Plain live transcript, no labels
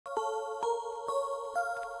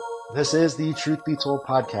This is the Truth Be Told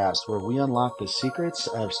podcast, where we unlock the secrets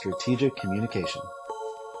of strategic communication.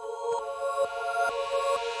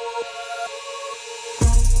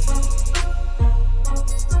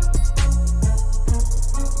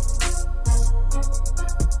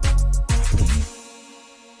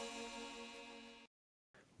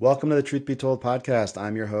 Welcome to the Truth Be Told podcast.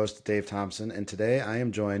 I'm your host, Dave Thompson, and today I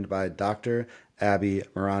am joined by Dr. Abby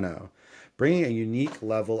Marano. Bringing a unique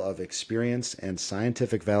level of experience and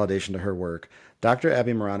scientific validation to her work, Dr.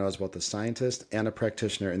 Abby Marano is both a scientist and a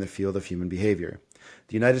practitioner in the field of human behavior.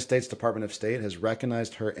 The United States Department of State has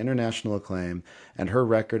recognized her international acclaim and her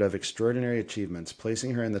record of extraordinary achievements,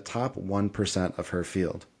 placing her in the top 1% of her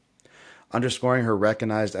field. Underscoring her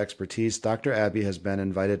recognized expertise, Dr. Abby has been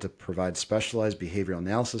invited to provide specialized behavioral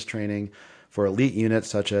analysis training for elite units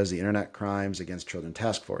such as the Internet Crimes Against Children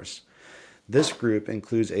Task Force. This group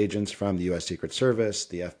includes agents from the U.S. Secret Service,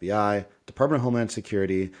 the FBI, Department of Homeland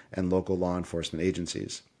Security, and local law enforcement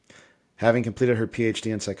agencies. Having completed her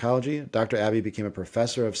PhD in psychology, Dr. Abby became a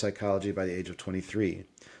professor of psychology by the age of 23.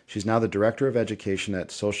 She's now the Director of Education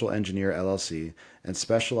at Social Engineer LLC and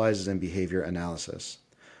specializes in behavior analysis.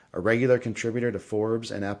 A regular contributor to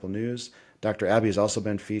Forbes and Apple News, Dr. Abby has also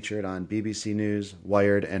been featured on BBC News,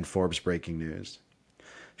 Wired, and Forbes Breaking News.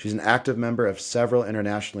 She's an active member of several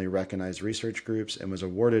internationally recognized research groups and was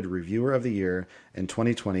awarded Reviewer of the Year in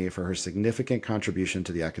 2020 for her significant contribution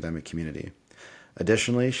to the academic community.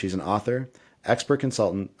 Additionally, she's an author, expert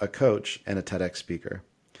consultant, a coach, and a TEDx speaker.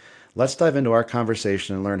 Let's dive into our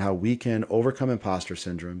conversation and learn how we can overcome imposter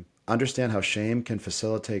syndrome, understand how shame can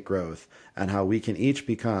facilitate growth, and how we can each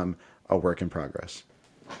become a work in progress.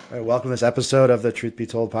 All right, welcome to this episode of the Truth Be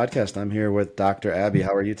Told podcast. I'm here with Dr. Abby.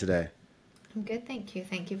 How are you today? I'm good, thank you.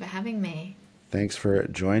 Thank you for having me. Thanks for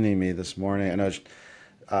joining me this morning. I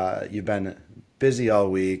know you've been busy all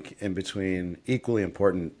week in between equally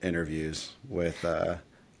important interviews with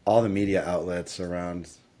all the media outlets around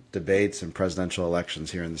debates and presidential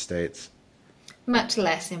elections here in the States. Much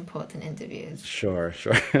less important interviews. Sure.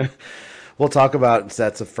 We'll talk about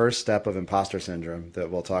that's the first step of imposter syndrome that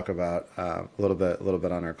we'll talk about a little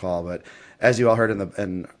bit on our call. But as you all heard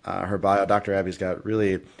in her bio, Dr. Abby's got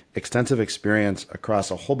really extensive experience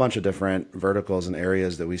across a whole bunch of different verticals and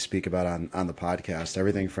areas that we speak about on the podcast.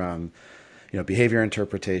 Everything from behavior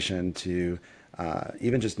interpretation to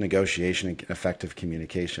even just negotiation and effective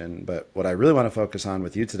communication. But what I really want to focus on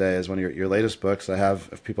with you today is one of your latest books. I have,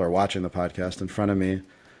 if people are watching the podcast, in front of me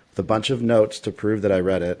with a bunch of notes to prove that I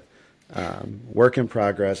read it. Work in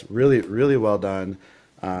progress, really, really well done,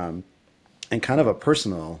 and kind of a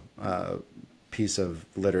personal piece of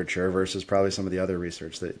literature versus probably some of the other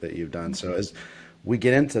research that you've done. So as we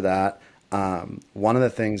get into that, one of the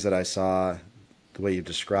things that I saw, the way you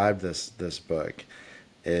described this book,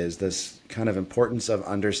 is this kind of importance of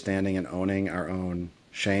understanding and owning our own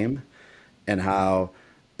shame, and how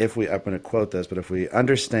I'm going to quote this, but if we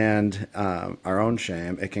understand our own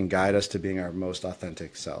shame, it can guide us to being our most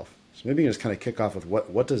authentic self. So maybe you can just kind of kick off with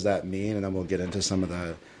what does that mean, and then we'll get into some of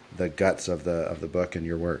the guts of the book and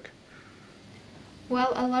your work.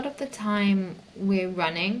 Well, a lot of the time we're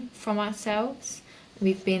running from ourselves.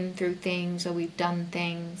 We've been through things or we've done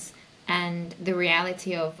things, and the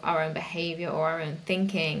reality of our own behavior or our own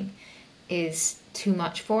thinking is too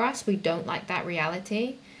much for us. We don't like that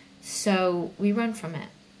reality, so we run from it.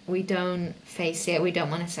 We don't face it. We don't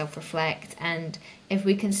want to self-reflect. And if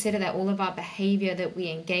we consider that all of our behavior that we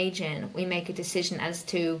engage in, we make a decision as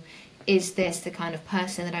to, is this the kind of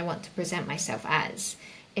person that I want to present myself as?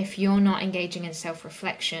 If you're not engaging in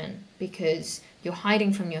self-reflection because you're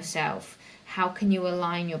hiding from yourself, how can you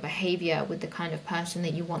align your behavior with the kind of person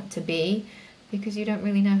that you want to be? Because you don't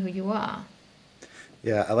really know who you are.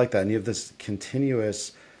 Yeah, I like that. And you have this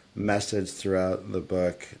continuous message throughout the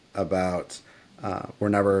book about we're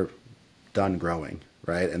never done growing,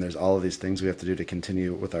 right? And there's all of these things we have to do to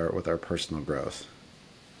continue with our personal growth.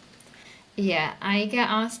 Yeah, I get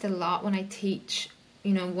asked a lot when I teach,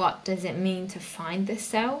 what does it mean to find the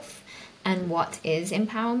self, and what is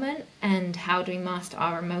empowerment, and how do we master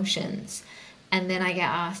our emotions? And then I get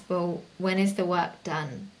asked, well, when is the work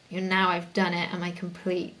done? Now I've done it, am I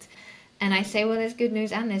complete? And I say, well, there's good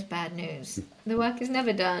news and there's bad news. The work is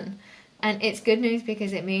never done. And it's good news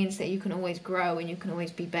because it means that you can always grow and you can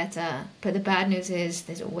always be better. But the bad news is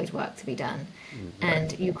there's always work to be done. Right.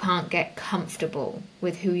 And you can't get comfortable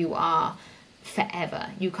with who you are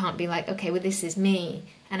forever. You can't be like, okay, well, this is me,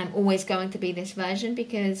 and I'm always going to be this version,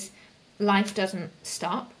 because life doesn't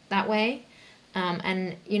stop that way.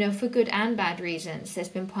 And, for good and bad reasons, there's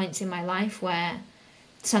been points in my life where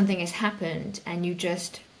something has happened and you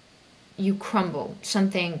you crumble,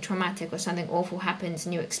 something traumatic or something awful happens,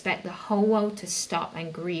 and you expect the whole world to stop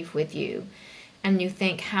and grieve with you. And you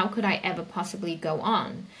think, how could I ever possibly go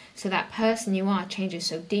on? So that person you are changes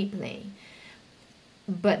so deeply.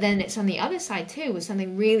 But then it's on the other side too, where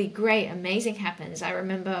something really great, amazing happens. I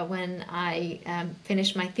remember when I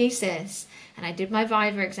finished my thesis and I did my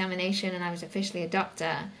Viva examination and I was officially a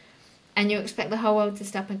doctor. And you expect the whole world to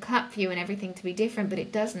stop and clap for you and everything to be different, but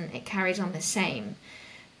it doesn't. It carries on the same.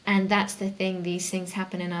 And that's the thing. These things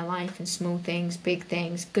happen in our life, and small things, big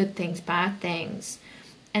things, good things, bad things.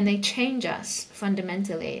 And they change us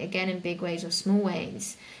fundamentally, again, in big ways or small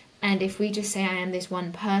ways. And if we just say, I am this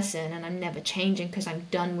one person and I'm never changing because I'm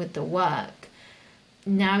done with the work,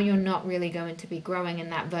 now you're not really going to be growing,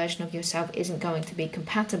 and that version of yourself isn't going to be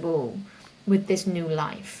compatible with this new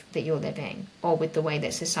life that you're living, or with the way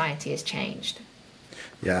that society has changed.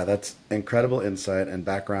 Yeah, that's incredible insight and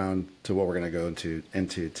background to what we're going to go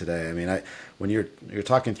into today. I mean, when you're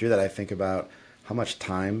talking through that, I think about how much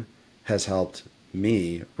time has helped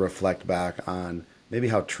me reflect back on maybe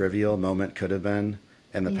how trivial a moment could have been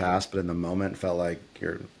in the past, but in the moment felt like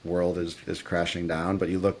your world is crashing down. But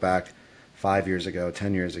you look back 5 years ago,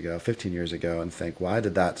 10 years ago, 15 years ago, and think, why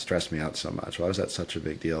did that stress me out so much? Why was that such a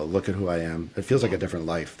big deal? Look at who I am. It feels like a different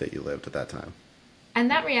life that you lived at that time.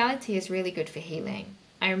 And that reality is really good for healing.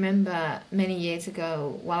 I remember many years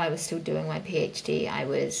ago, while I was still doing my PhD, I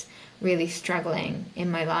was really struggling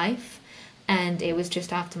in my life. And it was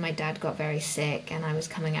just after my dad got very sick and I was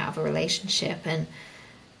coming out of a relationship. And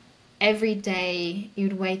every day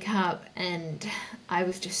you'd wake up and I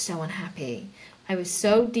was just so unhappy. I was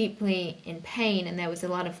so deeply in pain, and there was a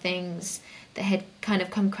lot of things that had kind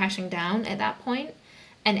of come crashing down at that point.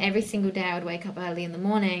 And every single day I would wake up early in the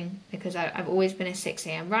morning, because I've always been a 6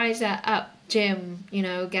 a.m. riser, up, gym,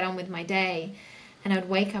 get on with my day. And I would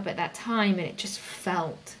wake up at that time and it just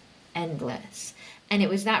felt endless. And it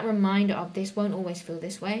was that reminder of, this won't always feel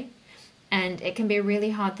this way. And it can be a really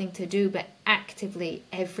hard thing to do, but actively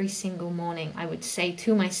every single morning I would say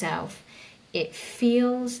to myself, it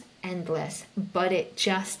feels endless, but it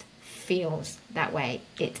just feels that way.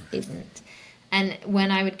 It isn't. And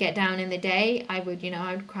when I would get down in the day, I would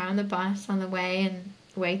cry on the bus on the way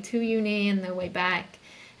to uni and the way back.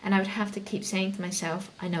 And I would have to keep saying to myself,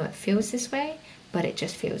 I know it feels this way, but it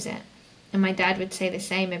just feels it. And my dad would say the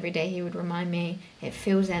same every day. He would remind me, it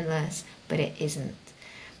feels endless, but it isn't.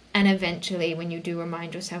 And eventually, when you do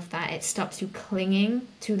remind yourself that, it stops you clinging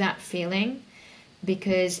to that feeling.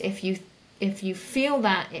 Because if you feel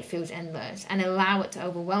that it feels endless and allow it to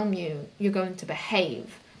overwhelm you, you're going to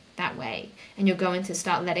behave that way. And you're going to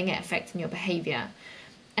start letting it affect your behavior.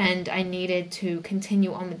 And I needed to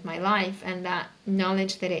continue on with my life. And that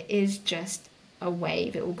knowledge that it is just a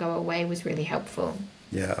wave, it will go away, was really helpful.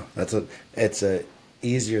 Yeah, it's a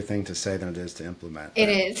easier thing to say than it is to implement. It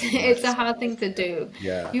is. It's a hard thing to do.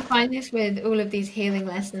 Yeah. You find this with all of these healing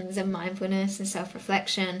lessons and mindfulness and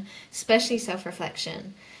self-reflection, especially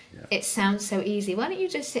self-reflection. Yeah. It sounds so easy. Why don't you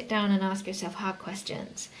just sit down and ask yourself hard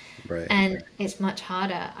questions? Right. And it's much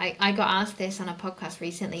harder. I got asked this on a podcast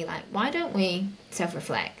recently, like, why don't we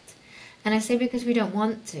self-reflect? And I say, because we don't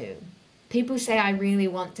want to. People say, I really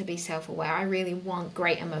want to be self-aware. I really want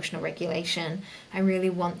great emotional regulation. I really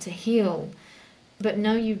want to heal. But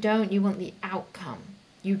no, you don't. You want the outcome.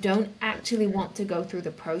 You don't actually want to go through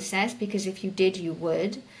the process, because if you did, you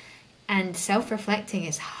would. And self-reflecting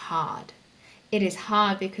is hard. It is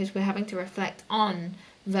hard because we're having to reflect on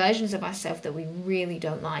versions of ourselves that we really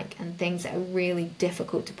don't like, and things that are really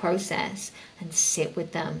difficult to process, and sit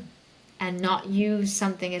with them and not use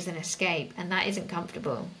something as an escape. And that isn't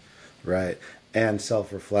comfortable. Right. And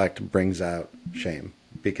self-reflect brings out shame,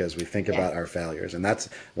 because we think about our failures. And I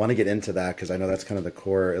want to get into that, because I know that's kind of the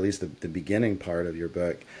core, at least the beginning part of your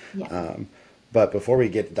book. Yeah. But before we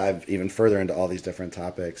dive even further into all these different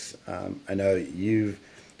topics, I know you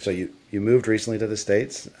moved recently to the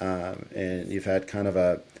States, and you've had kind of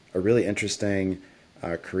a really interesting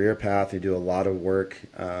career path. You do a lot of work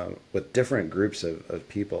with different groups of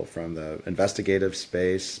people, from the investigative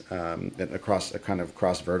space and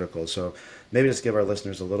across vertical. So maybe just give our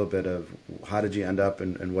listeners a little bit of, how did you end up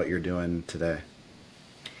in what you're doing today?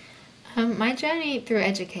 My journey through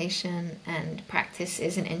education and practice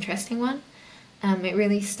is an interesting one. It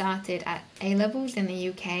really started at A-levels in the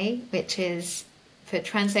UK, which is, for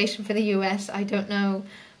translation for the US, I don't know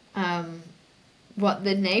what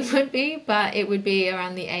the name would be, but it would be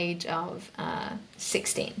around the age of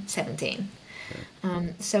 16, 17.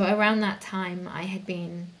 Okay. So around that time, I had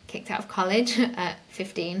been kicked out of college at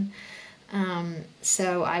 15.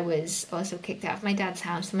 So I was also kicked out of my dad's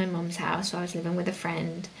house and my mum's house. So I was living with a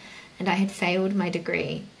friend, and I had failed my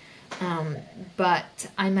degree. But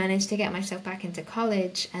I managed to get myself back into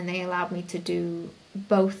college, and they allowed me to do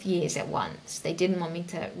both years at once. They didn't want me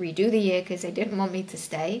to redo the year because they didn't want me to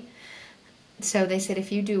stay. So they said,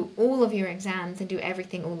 if you do all of your exams and do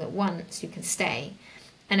everything all at once, you can stay.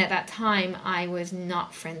 And at that time, I was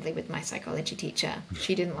not friendly with my psychology teacher.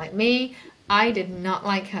 She didn't like me. I did not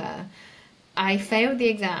like her. I failed the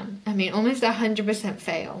exam. I mean, almost 100%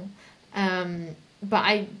 fail. But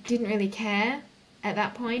I didn't really care at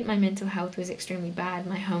that point. My mental health was extremely bad.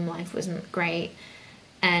 My home life wasn't great.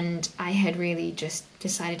 And I had really just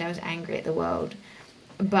decided I was angry at the world.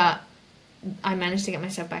 But I managed to get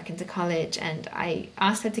myself back into college, and I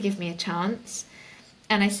asked her to give me a chance.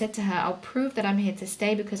 And I said to her, I'll prove that I'm here to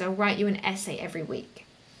stay because I'll write you an essay every week.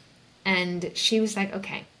 And she was like,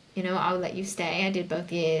 okay, I'll let you stay. I did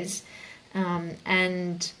both years.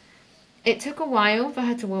 And it took a while for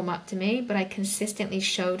her to warm up to me, but I consistently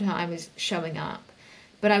showed her I was showing up.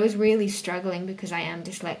 But I was really struggling because I am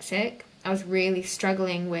dyslexic. I was really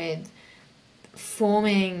struggling with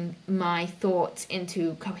forming my thoughts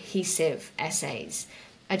into cohesive essays.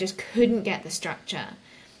 I just couldn't get the structure.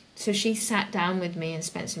 So she sat down with me and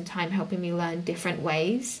spent some time helping me learn different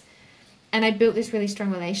ways. And I built this really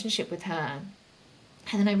strong relationship with her.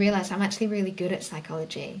 And then I realized I'm actually really good at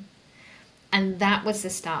psychology. And that was the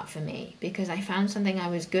start for me, because I found something I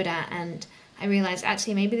was good at, and I realized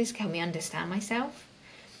actually maybe this can help me understand myself.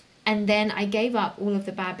 And then I gave up all of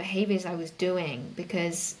the bad behaviors I was doing,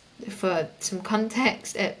 because for some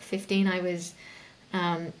context, at 15 I was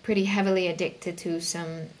pretty heavily addicted to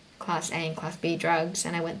some Class A and Class B drugs,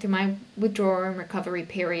 and I went through my withdrawal and recovery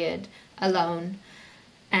period alone,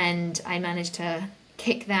 and I managed to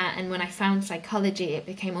kick that. And when I found psychology, it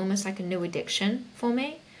became almost like a new addiction for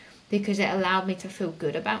me, because it allowed me to feel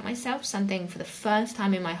good about myself, something for the first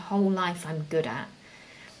time in my whole life I'm good at.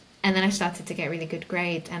 And then I started to get really good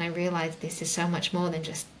grades, and I realized this is so much more than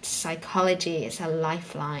just psychology. It's a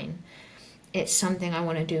lifeline. It's something I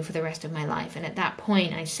want to do for the rest of my life. And at that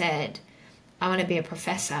point I said, I want to be a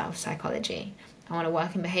professor of psychology. I want to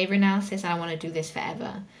work in behavior analysis, and I want to do this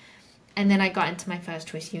forever. And then I got into my first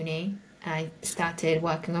choice uni. I started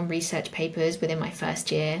working on research papers within my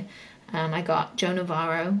first year. I got Joe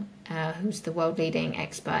Navarro, who's the world leading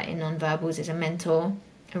expert in nonverbals, as a mentor.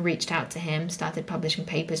 I reached out to him, started publishing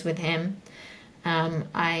papers with him.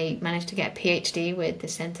 I managed to get a PhD with the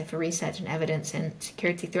Center for Research and Evidence in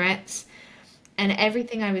Security Threats. And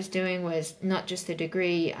everything I was doing was not just the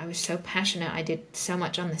degree. I was so passionate. I did so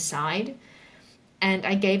much on the side. And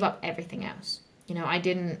I gave up everything else.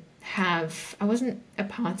 I wasn't a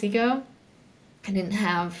party girl. I didn't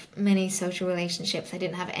have many social relationships. I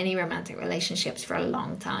didn't have any romantic relationships for a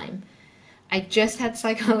long time. I just had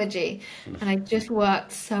psychology, and I just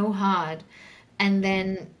worked so hard. And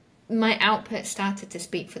then my output started to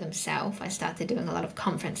speak for themselves. I started doing a lot of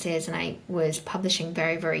conferences, and I was publishing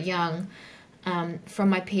very, very young. From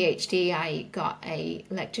my PhD, I got a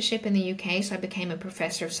lectureship in the UK, so I became a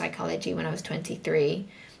professor of psychology when I was 23.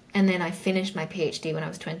 And then I finished my PhD when I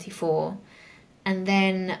was 24. And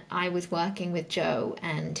then I was working with Joe,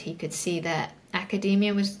 and he could see that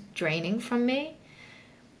academia was draining from me.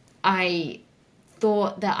 I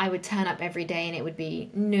thought that I would turn up every day and it would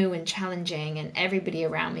be new and challenging, and everybody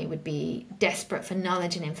around me would be desperate for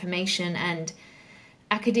knowledge and information, and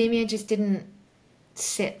academia just didn't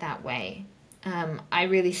sit that way. I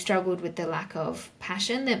really struggled with the lack of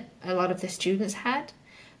passion that a lot of the students had.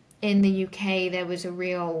 In the UK, there was a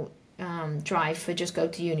real drive for just go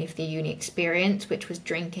to uni for the uni experience, which was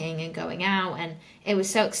drinking and going out, and it was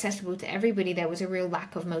so accessible to everybody. There was a real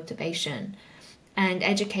lack of motivation. And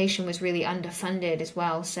education was really underfunded as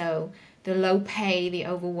well. So the low pay, the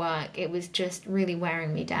overwork, it was just really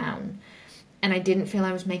wearing me down. And I didn't feel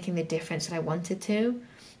I was making the difference that I wanted to.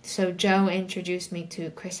 So Joe introduced me to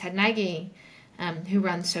Chris Hadnaghi, who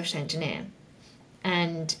runs Social Engineer.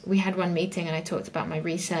 And we had one meeting, and I talked about my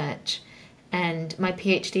research. And my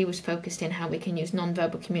PhD was focused in how we can use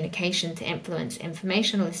nonverbal communication to influence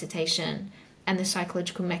information elicitation and the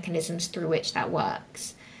psychological mechanisms through which that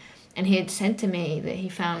works. And he had said to me that he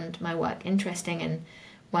found my work interesting and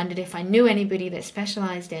wondered if I knew anybody that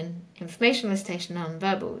specialized in information elicitation and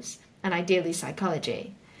nonverbals, and ideally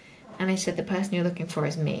psychology. And I said, the person you're looking for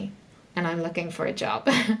is me, and I'm looking for a job.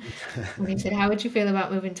 And he said, how would you feel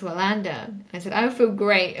about moving to Orlando? I said, I would feel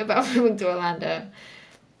great about moving to Orlando.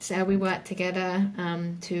 So we worked together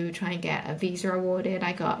to try and get a visa awarded.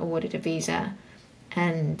 I got awarded a visa,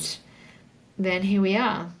 and then here we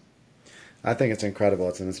are. I think it's incredible.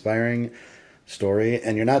 It's an inspiring story,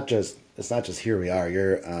 and it's not just here we are.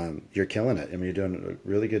 You're killing it. I mean, you're doing a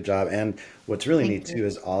really good job. And what's really neat too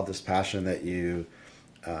is all this passion that you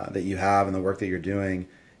that you have and the work that you're doing,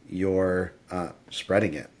 you're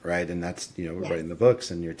spreading it, right? And that's, you know, Yeah. writing the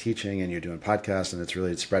books and you're teaching and you're doing podcasts, and it's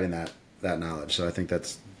really spreading that knowledge. So I think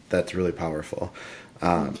that's really powerful.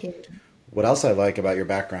 Thank you. What else I like about your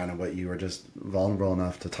background and what you were just vulnerable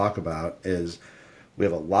enough to talk about is we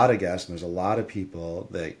have a lot of guests and there's a lot of people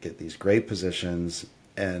that get these great positions,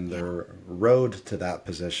 and their road to that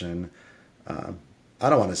position, I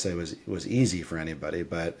don't want to say was easy for anybody,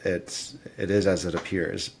 but it is as it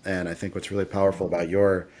appears. And I think what's really powerful about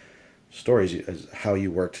your stories is how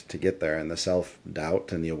you worked to get there, and the self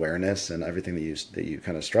doubt and the awareness and everything that you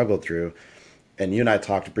kind of struggled through. And you and I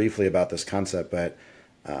talked briefly about this concept, but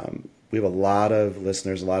we have a lot of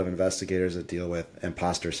listeners, a lot of investigators that deal with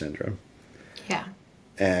imposter syndrome. Yeah.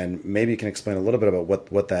 And maybe you can explain a little bit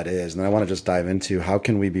about what that is. And then I want to just dive into how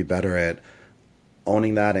can we be better at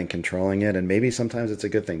owning that and controlling it. And maybe sometimes it's a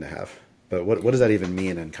good thing to have. But what does that even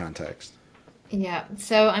mean in context? Yeah.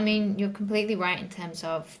 So, I mean, you're completely right in terms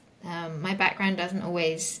of my background doesn't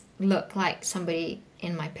always look like somebody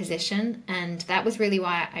in my position. And that was really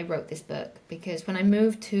why I wrote this book. Because when I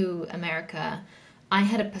moved to America, I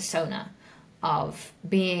had a persona of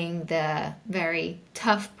being the very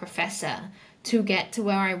tough professor to get to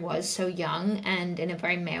where I was so young and in a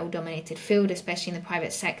very male-dominated field, especially in the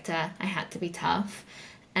private sector. I had to be tough.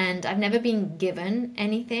 And I've never been given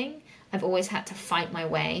anything. I've always had to fight my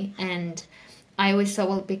way. And I always thought,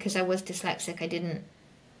 well, because I was dyslexic, I didn't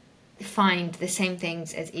find the same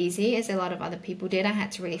things as easy as a lot of other people did. I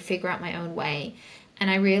had to really figure out my own way.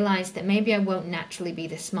 And I realized that maybe I won't naturally be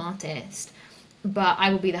the smartest, but I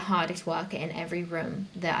will be the hardest worker in every room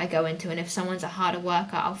that I go into. And if someone's a harder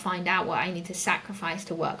worker, I'll find out what I need to sacrifice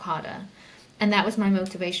to work harder. And that was my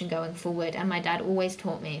motivation going forward. And my dad always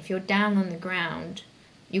taught me, if you're down on the ground,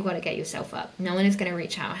 you got to get yourself up. No one is going to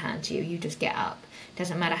reach out a hand to you. You just get up.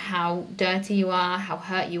 Doesn't matter how dirty you are, how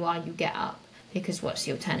hurt you are, you get up. Because what's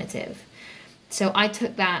the alternative? So I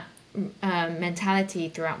took that mentality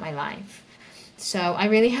throughout my life. So I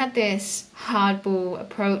really had this hardball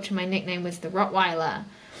approach. My nickname was the Rottweiler.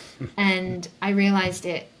 And I realized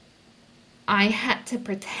I had to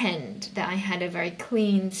pretend that I had a very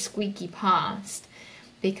clean, squeaky past.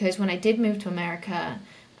 Because when I did move to America,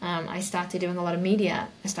 I started doing a lot of media.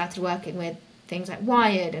 I started working with things like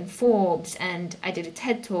Wired and Forbes, and I did a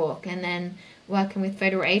TED Talk, and then working with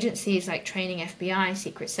federal agencies like training FBI,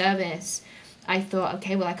 Secret Service. I thought,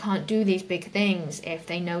 okay, well, I can't do these big things if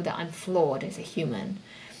they know that I'm flawed as a human.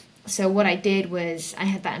 So what I did was I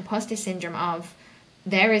had that imposter syndrome of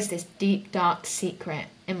there is this deep, dark secret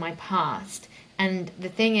in my past. And the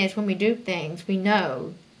thing is, when we do things, we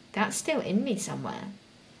know that's still in me somewhere.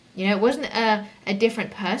 You know, it wasn't a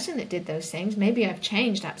different person that did those things. Maybe I've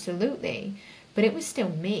changed, absolutely. But it was still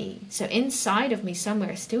me. So inside of me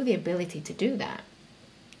somewhere is still the ability to do that.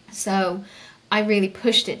 So I really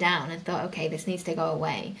pushed it down and thought, okay, this needs to go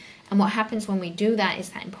away. And what happens when we do that is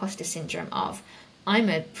that imposter syndrome of, I'm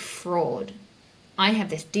a fraud. I have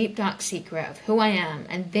this deep, dark secret of who I am.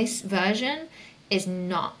 And this version is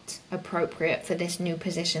not appropriate for this new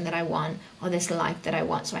position that I want or this life that I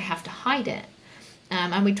want. So I have to hide it.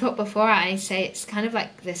 And we talked before, I say it's kind of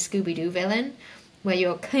like the Scooby-Doo villain, where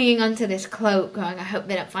you're clinging onto this cloak going, I hope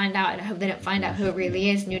they don't find out, I hope they don't find out who it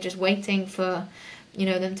really is, and you're just waiting for, you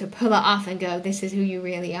know, them to pull it off and go, this is who you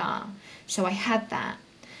really are. So I had that.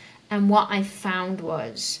 And what I found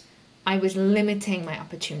was I was limiting my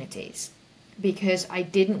opportunities because I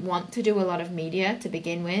didn't want to do a lot of media to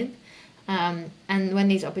begin with. And when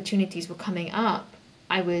these opportunities were coming up,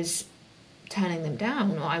 I was turning them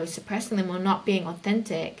down, or I was suppressing them, or not being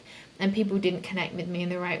authentic, and people didn't connect with me in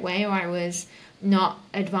the right way, or I was not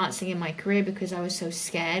advancing in my career because I was so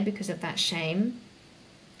scared because of that shame.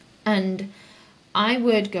 And I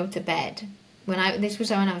would go to bed this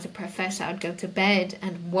was when I was a professor. I would go to bed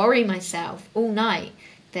and worry myself all night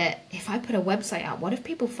that if I put a website out, what if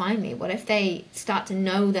people find me? What if they start to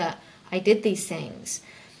know that I did these things?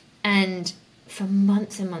 And for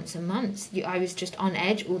months and months and months, I was just on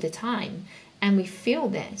edge all the time. And we feel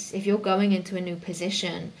this. If you're going into a new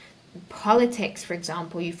position, politics, for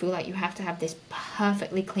example, you feel like you have to have this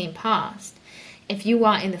perfectly clean past. If you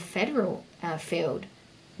are in the federal field,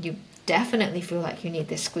 you definitely feel like you need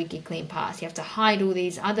this squeaky clean past. You have to hide all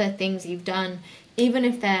these other things you've done, even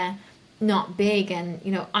if they're not big and,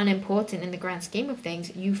 you know, unimportant in the grand scheme of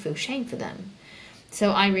things, you feel shame for them.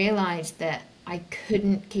 So I realized that I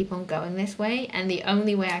couldn't keep on going this way, and the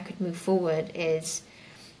only way I could move forward is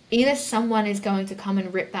either someone is going to come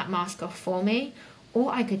and rip that mask off for me,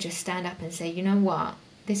 or I could just stand up and say, you know what,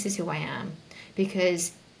 this is who I am.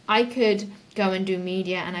 Because I could go and do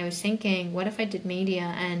media, and I was thinking, what if I did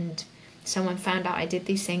media and someone found out I did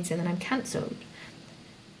these things and then I'm cancelled.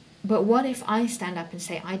 But what if I stand up and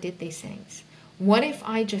say I did these things? What if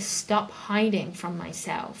I just stop hiding from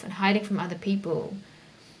myself and hiding from other people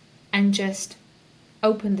and just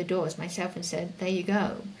opened the doors myself and said, there you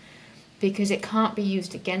go, because it can't be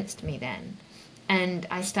used against me then. And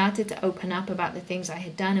I started to open up about the things I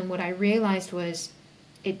had done, and what I realized was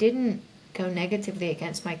it didn't go negatively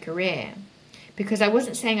against my career, because I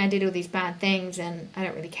wasn't saying I did all these bad things and I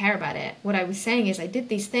don't really care about it. What I was saying is I did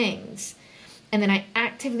these things, and then I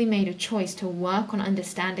actively made a choice to work on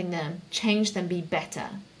understanding them, change them, be better.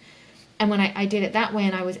 And when I did it that way,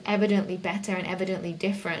 and I was evidently better and evidently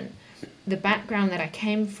different, the background that I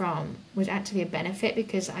came from was actually a benefit,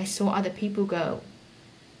 because I saw other people go,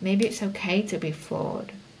 maybe it's okay to be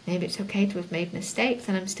flawed. Maybe it's okay to have made mistakes,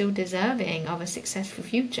 and I'm still deserving of a successful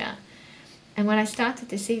future. And when I started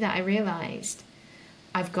to see that, I realized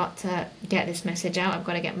I've got to get this message out. I've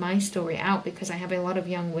got to get my story out, because I have a lot of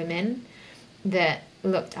young women that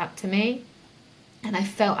looked up to me, and I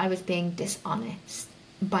felt I was being dishonest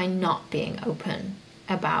by not being open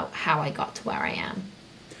about how I got to where I am.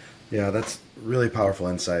 Yeah, that's really powerful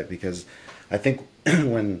insight, because I think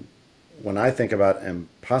when I think about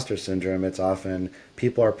imposter syndrome, it's often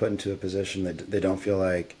people are put into a position that they don't feel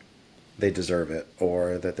like they deserve it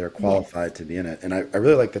or that they're qualified to be in it. And I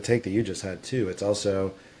really like the take that you just had too. It's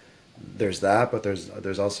also, there's that, but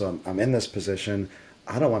there's also, I'm in this position.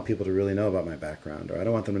 I don't want people to really know about my background, or I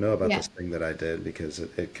don't want them to know about this thing that I did, because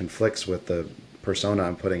it conflicts with the persona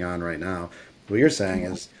I'm putting on right now. What you're saying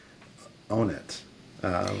is own it.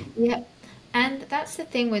 Yep. And that's the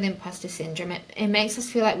thing with imposter syndrome. It makes us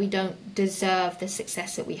feel like we don't deserve the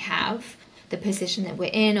success that we have, the position that we're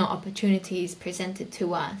in, or opportunities presented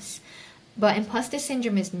to us. But imposter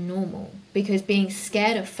syndrome is normal, because being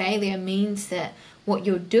scared of failure means that what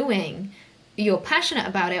you're doing, you're passionate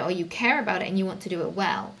about it, or you care about it and you want to do it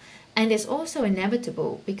well. And it's also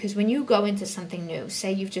inevitable, because when you go into something new,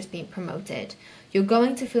 say you've just been promoted, you're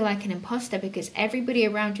going to feel like an imposter because everybody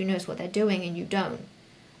around you knows what they're doing and you don't.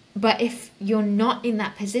 But if you're not in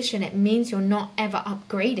that position, it means you're not ever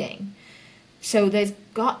upgrading. So there's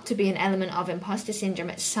got to be an element of imposter syndrome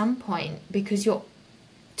at some point, because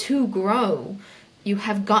to grow, you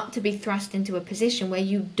have got to be thrust into a position where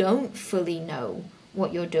you don't fully know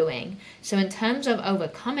what you're doing. So in terms of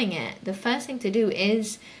overcoming it, the first thing to do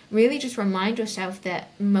is really just remind yourself that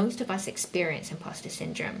most of us experience imposter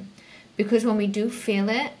syndrome. Because when we do feel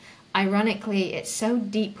it, ironically, it's so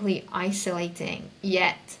deeply isolating,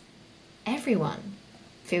 yet everyone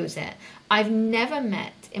feels it. I've never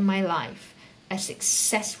met in my life a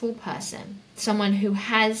successful person, someone who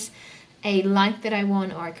has a life that I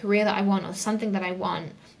want, or a career that I want, or something that I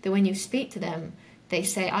want, that when you speak to them, they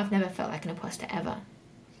say, I've never felt like an imposter ever.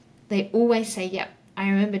 They always say, yep, I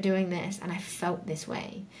remember doing this and I felt this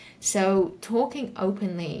way. So talking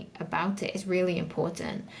openly about it is really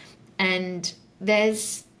important. And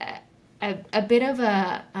there's a bit of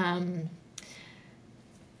a,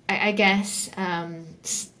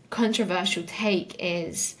 controversial take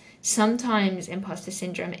is sometimes imposter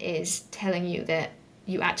syndrome is telling you that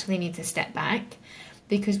you actually need to step back,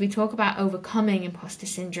 because we talk about overcoming imposter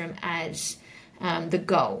syndrome as the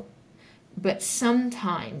goal. But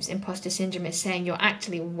sometimes imposter syndrome is saying you're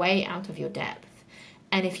actually way out of your depth.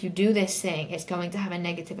 And if you do this thing, it's going to have a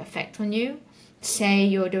negative effect on you. Say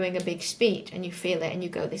you're doing a big speech and you feel it and you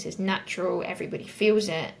go, this is natural, everybody feels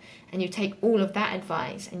it. And you take all of that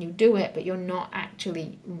advice and you do it, but you're not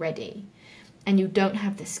actually ready. And you don't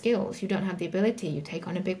have the skills, you don't have the ability, you take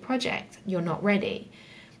on a big project, you're not ready.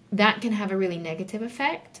 That can have a really negative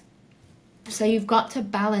effect. So you've got to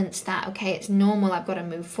balance that. Okay, it's normal, I've got to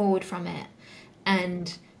move forward from it.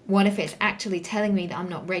 And what if it's actually telling me that I'm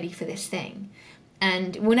not ready for this thing?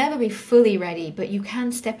 And we'll never be fully ready, but you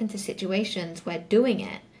can step into situations where doing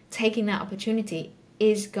it, taking that opportunity,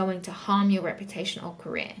 is going to harm your reputation or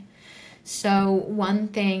career. So one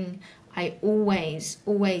thing I always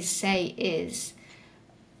say is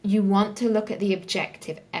you want to look at the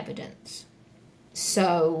objective evidence.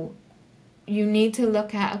 So you need to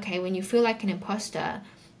look at, okay, when you feel like an imposter,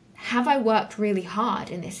 have I worked really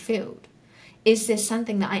hard in this field? Is this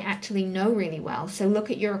something that I actually know really well? So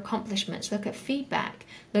look at your accomplishments, look at feedback,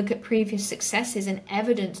 look at previous successes and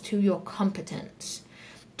evidence to your competence.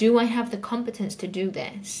 Do I have the competence to do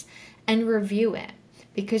this? And review it.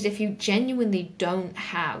 Because if you genuinely don't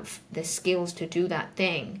have the skills to do that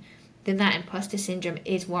thing, then that imposter syndrome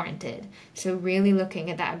is warranted. So really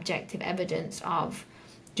looking at that objective evidence of,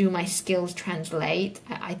 do my skills translate,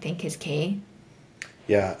 I think is key.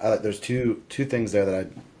 Yeah, there's two things there that I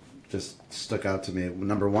just stuck out to me.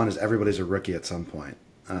 Number one is everybody's a rookie at some point.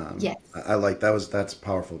 Yes. I like that's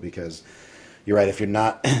powerful because you're right. If you're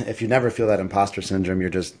not, if you never feel that imposter syndrome,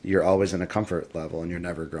 you're always in a comfort level and you're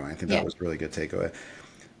never growing. I think that Yeah. was a really good takeaway.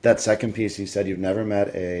 That second piece, you said you've never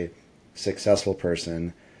met a successful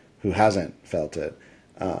person who hasn't felt it.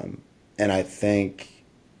 And I think,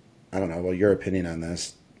 I don't know, well, your opinion on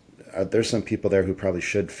this, there's some people there who probably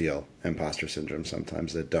should feel imposter syndrome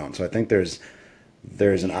sometimes that don't. So I think there's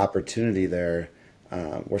an Yeah. opportunity there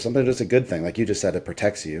where something is a good thing, like you just said, it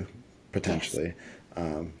protects you Yes. potentially,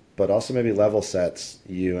 but also maybe level sets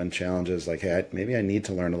you and challenges like, hey, maybe I need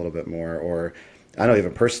to learn a little bit more. Or I know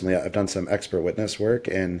even personally, I've done some expert witness work,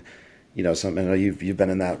 and I know you've been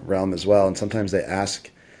in that realm as well. And sometimes they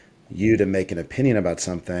ask you to make an opinion about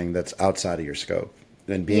something that's outside of your scope,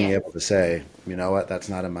 and being Yeah. able to say, you know what, that's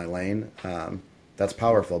not in my lane. That's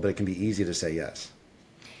powerful, but it can be easy to say yes.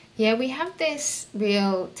 Yeah, we have this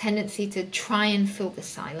real tendency to try and fill the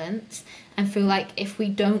silence and feel like if we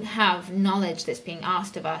don't have knowledge that's being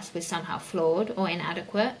asked of us, we're somehow flawed or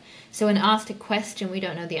inadequate. So, when asked a question we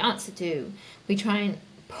don't know the answer to, we try and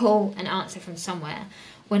pull an answer from somewhere.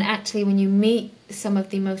 When actually, when you meet some of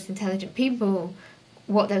the most intelligent people,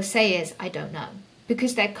 what they'll say is, I don't know.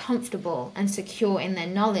 Because they're comfortable and secure in their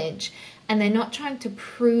knowledge, and they're not trying to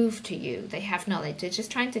prove to you they have knowledge, they're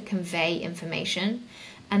just trying to convey information.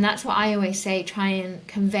 And that's what I always say, try and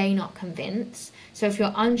convey, not convince. So if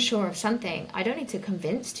you're unsure of something, I don't need to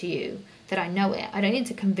convince to you that I know it. I don't need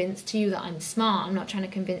to convince to you that I'm smart. I'm not trying to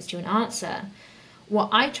convince you an answer. What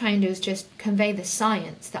I try and do is just convey the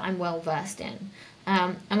science that I'm well versed in.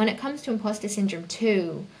 And when it comes to imposter syndrome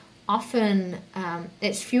too, often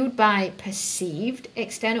it's fueled by perceived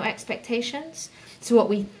external expectations. So what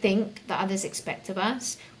we think that others expect of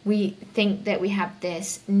us, we think that we have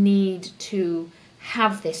this need to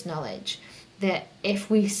have this knowledge, that if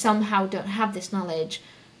we somehow don't have this knowledge,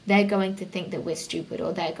 they're going to think that we're stupid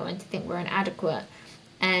or they're going to think we're inadequate.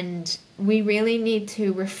 And we really need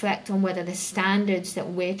to reflect on whether the standards that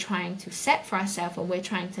we're trying to set for ourselves or we're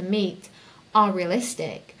trying to meet are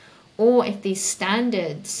realistic, or if these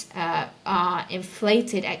standards are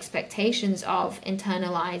inflated expectations of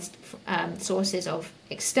internalized sources, of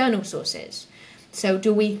external sources. So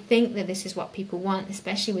do we think that this is what people want,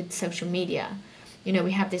 especially with social media?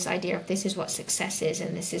 We have this idea of this is what success is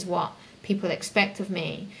and this is what people expect of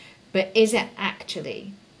me. But is it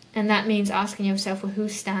actually? And that means asking yourself, well,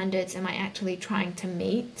 whose standards am I actually trying to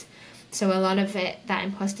meet? So a lot of it, that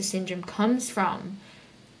imposter syndrome comes from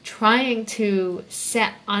trying to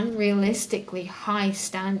set unrealistically high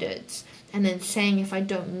standards and then saying, if I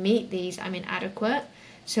don't meet these, I'm inadequate.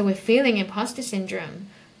 So we're feeling imposter syndrome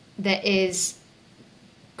that is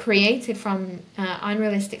created from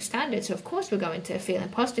unrealistic standards. So of course we're going to feel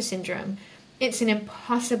imposter syndrome. It's an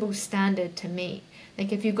impossible standard to meet.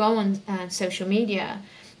 Like if you go on social media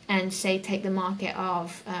and say take the market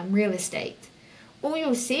of real estate, all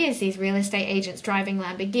you'll see is these real estate agents driving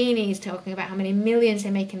Lamborghinis, talking about how many millions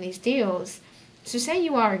they make in these deals. So say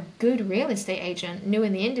you are a good real estate agent, new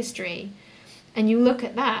in the industry, and you look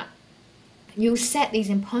at that, you'll set these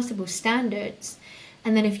impossible standards.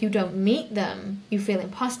 And then if you don't meet them, you feel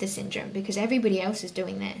imposter syndrome because everybody else is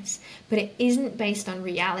doing this. But it isn't based on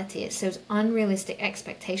reality. It's those unrealistic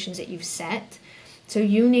expectations that you've set. So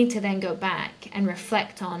you need to then go back and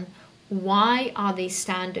reflect on, why are these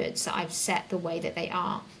standards that I've set the way that they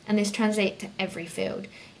are? And this translates to every field.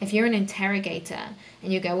 If you're an interrogator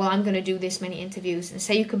and you go, well, I'm going to do this many interviews, and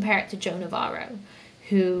say you compare it to Joe Navarro,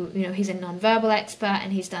 who, he's a nonverbal expert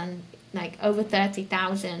and he's done like over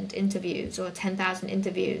 30,000 interviews or 10,000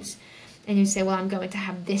 interviews, and you say, well, I'm going to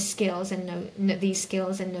have this skills and know these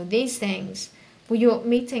skills and know these things. Well, you're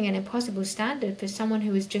meeting an impossible standard for someone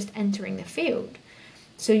who is just entering the field.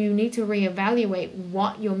 So you need to reevaluate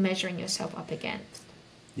what you're measuring yourself up against.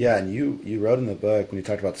 Yeah, and you wrote in the book when you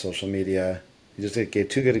talked about social media, you just gave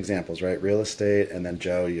two good examples, right? Real estate, and then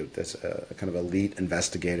Joe, this kind of elite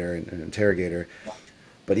investigator and interrogator.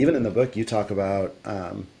 But even in the book, you talk about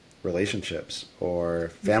relationships or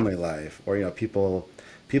family life, or people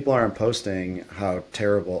aren't posting how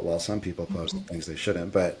terrible. Well, some people post things they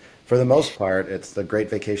shouldn't, but for the most part, it's the great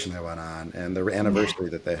vacation they went on and the Yeah. anniversary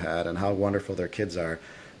that they had and how wonderful their kids are.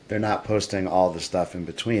 They're not posting all the stuff in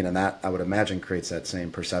between, and that I would imagine creates that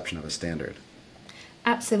same perception of a standard.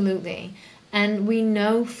 Absolutely. And we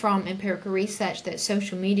know from empirical research that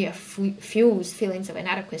social media fuels feelings of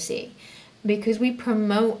inadequacy because we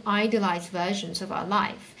promote idealized versions of our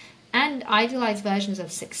life and idealized versions of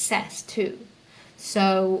success too.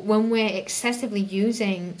 So when we're excessively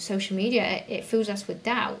using social media, it fills us with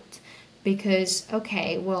doubt because,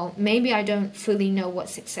 okay, well, maybe I don't fully know what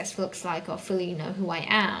success looks like or fully know who I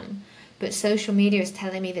am. but social media is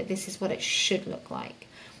telling me that this is what it should look like,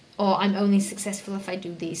 or I'm only successful if I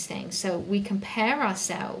do these things. So we compare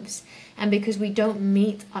ourselves, and because we don't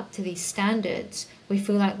meet up to these standards, we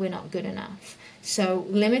feel like we're not good enough. So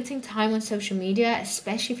limiting time on social media,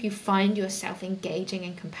 especially if you find yourself engaging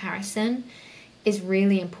in comparison, is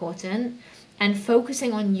really important. And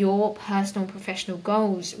focusing on your personal and professional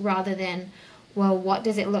goals rather than, well, what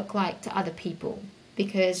does it look like to other people?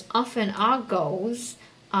 Because often our goals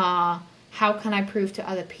are, how can I prove to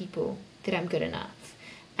other people that I'm good enough?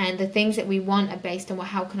 And the things that we want are based on, well,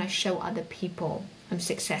 how can I show other people I'm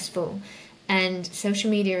successful? And social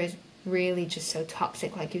media is really just so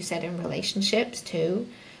toxic, like you said, in relationships too,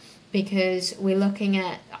 because we're looking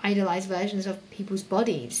at idealized versions of people's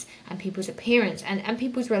bodies and people's appearance and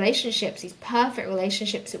people's relationships, these perfect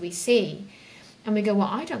relationships that we see. And we go, well,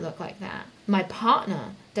 I don't look like that. My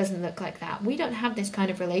partner doesn't look like that. We don't have this kind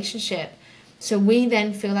of relationship. So we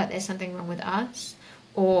then feel like there's something wrong with us,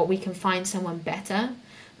 or we can find someone better,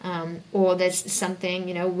 or there's something,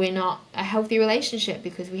 we're not a healthy relationship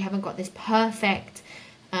because we haven't got this perfect,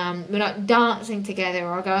 we're not dancing together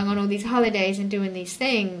or going on all these holidays and doing these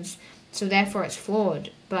things. So therefore it's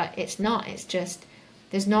flawed. But it's not. It's just,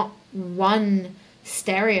 there's not one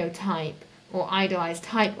stereotype or idealized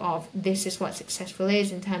type of this is what successful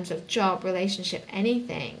is in terms of job, relationship,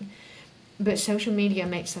 anything. But social media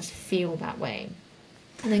makes us feel that way.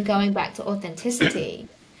 And then going back to authenticity,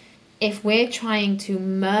 if we're trying to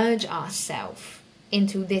merge ourselves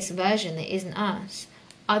into this version that isn't us,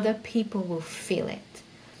 other people will feel it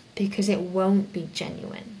because it won't be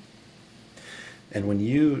genuine. And when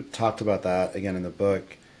you talked about that again in the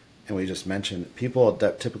book, and we just mentioned, people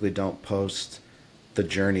that typically don't post the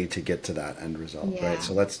journey to get to that end result, Yeah. right?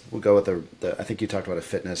 So we'll go with the I think you talked about a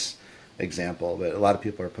fitness example, but a lot of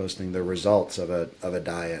people are posting the results of a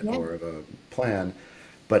diet or of a plan,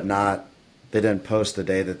 but they didn't post the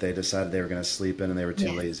day that they decided they were going to sleep in and they were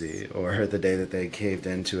too lazy, or the day that they caved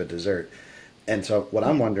into a dessert. And so what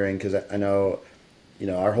I'm wondering, because I know,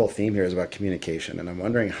 our whole theme here is about communication, and I'm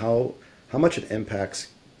wondering how much it impacts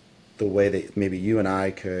the way that maybe you and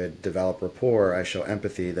I could develop rapport. I show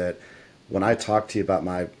empathy, that when I talk to you about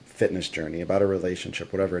my fitness journey, about a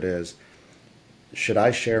relationship, whatever it is, should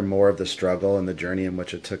I share more of the struggle and the journey in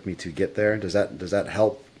which it took me to get there? Does that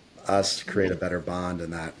help us create a better bond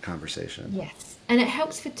in that conversation? Yes. And it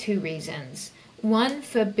helps for two reasons. One,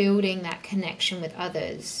 for building that connection with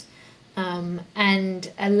others,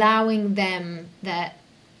 and allowing them that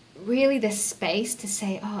really the space to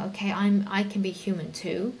say, oh, okay, I can be human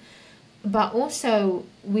too. But also,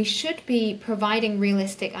 we should be providing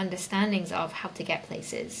realistic understandings of how to get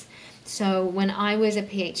places. So when I was a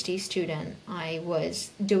PhD student, I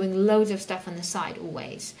was doing loads of stuff on the side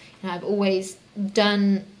always. I've always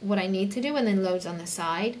done what I need to do and then loads on the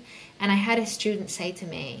side. And I had a student say to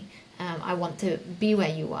me, I want to be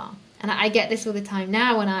where you are. And I get this all the time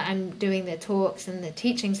now when I'm doing the talks and the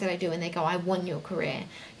teachings that I do, and they go, I want your career.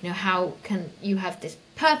 How can you have this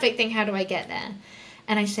perfect thing? How do I get there?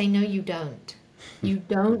 And I say, no, you don't. You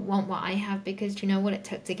don't want what I have, because do you know what it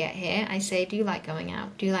took to get here? I say, do you like going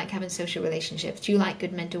out? Do you like having social relationships? Do you like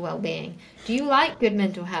good mental well-being? Do you like good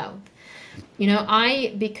mental health?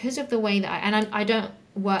 Because of the way that I don't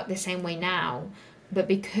work the same way now, but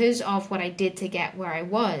because of what I did to get where I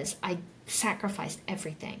was, I sacrificed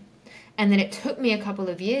everything. And then it took me a couple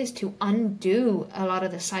of years to undo a lot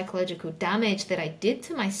of the psychological damage that I did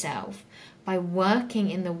to myself by working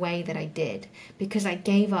in the way that I did, because I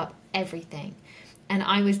gave up everything. And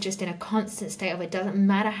I was just in a constant state of, it doesn't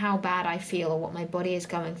matter how bad I feel or what my body is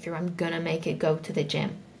going through, I'm going to make it go to the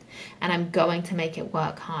gym. And I'm going to make it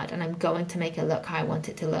work hard. And I'm going to make it look how I want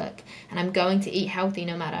it to look. And I'm going to eat healthy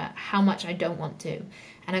no matter how much I don't want to.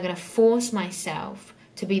 And I'm going to force myself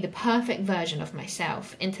to be the perfect version of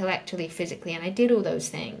myself, intellectually, physically. And I did all those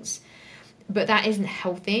things. But that isn't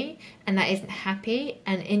healthy and that isn't happy.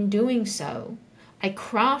 And in doing so, I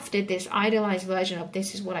crafted this idealized version of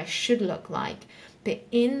this is what I should look like. But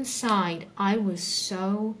inside, I was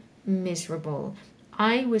so miserable.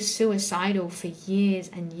 I was suicidal for years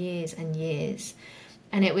and years and years.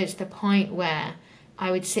 And it was the point where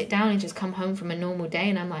I would sit down and just come home from a normal day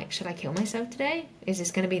and I'm like, should I kill myself today? Is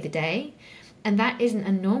this going to be the day? And that isn't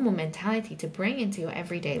a normal mentality to bring into your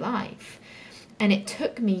everyday life. And it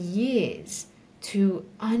took me years to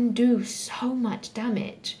undo so much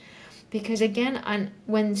damage. Because again,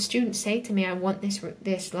 when students say to me, I want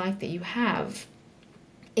this life that you have,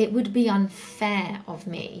 it would be unfair of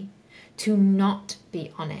me to not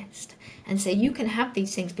be honest and say, you can have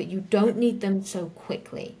these things, but you don't need them so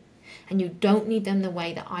quickly. And you don't need them the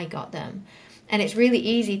way that I got them. And it's really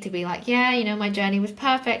easy to be like, yeah, you know, my journey was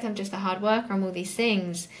perfect. I'm just a hard worker. I'm all these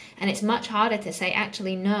things. And it's much harder to say,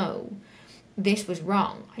 actually, no, this was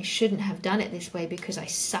wrong. I shouldn't have done it this way because I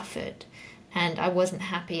suffered and I wasn't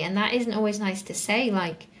happy. And that isn't always nice to say.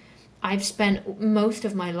 Like, I've spent most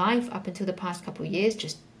of my life up until the past couple of years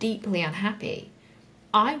just deeply unhappy.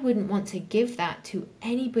 I wouldn't want to give that to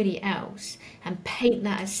anybody else and paint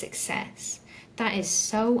that as success. That is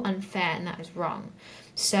so unfair and that is wrong.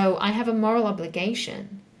 So I have a moral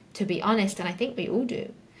obligation to be honest, and I think we all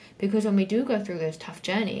do, because when we do go through those tough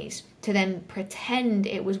journeys, to then pretend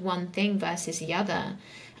it was one thing versus the other,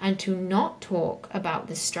 and to not talk about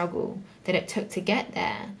the struggle that it took to get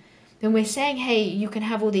there, then we're saying, hey, you can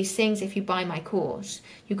have all these things if you buy my course.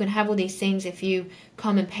 You can have all these things if you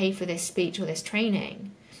come and pay for this speech or this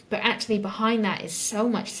training. But actually behind that is so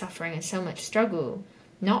much suffering and so much struggle.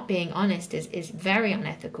 Not being honest is very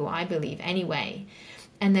unethical, I believe, anyway.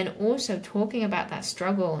 And then also talking about that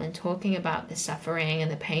struggle and talking about the suffering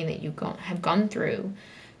and the pain that you have gone through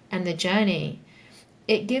and the journey,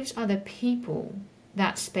 it gives other people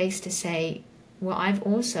that space to say, well, I've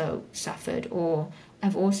also suffered, or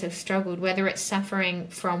I've also struggled, whether it's suffering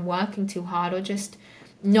from working too hard or just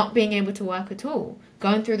not being able to work at all,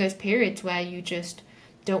 going through those periods where you just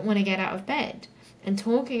don't want to get out of bed, and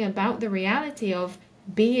talking about the reality of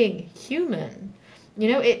being human.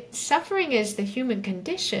 You know, suffering is the human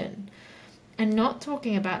condition, and not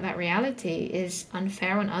talking about that reality is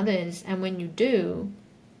unfair on others. And when you do,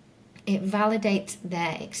 it validates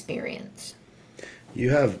their experience.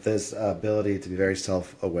 You have this ability to be very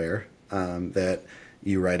self-aware that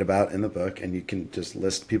you write about in the book, and you can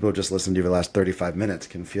just people who just listened to you for the last 35 minutes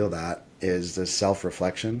can feel that is this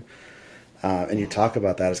self-reflection. And you talk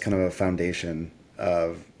about that as kind of a foundation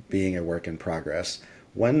of being a work in progress.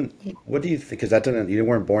 What do you think? Because you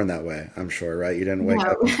weren't born that way, I'm sure, right? You didn't wake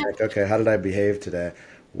up and think, okay, how did I behave today?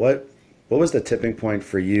 What was the tipping point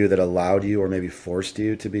for you that allowed you or maybe forced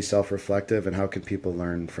you to be self-reflective, and how can people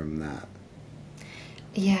learn from that?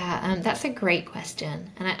 Yeah, that's a great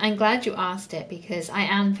question. And I'm glad you asked it because I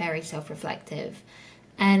am very self-reflective.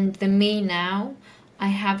 And the me now, I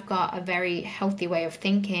have got a very healthy way of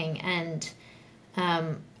thinking, and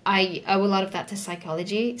I owe a lot of that to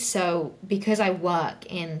psychology. So because I work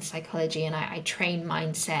in psychology and I train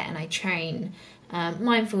mindset and I train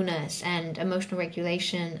mindfulness and emotional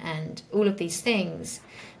regulation and all of these things,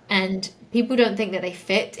 and people don't think that they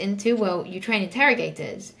fit into, well, you train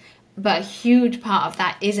interrogators. But a huge part of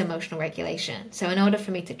that is emotional regulation. So in order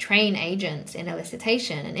for me to train agents in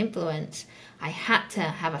elicitation and influence, I had to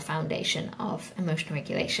have a foundation of emotional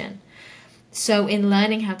regulation. So in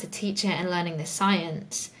learning how to teach it and learning the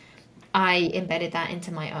science, I embedded that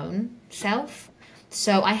into my own self.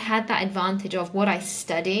 So I had that advantage of what I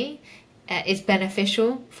study is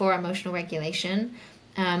beneficial for emotional regulation.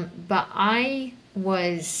 But I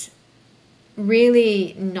was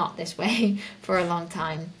really not this way for a long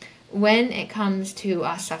time. When it comes to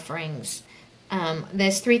our sufferings,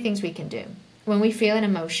 there's three things we can do. When we feel an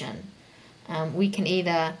emotion, we can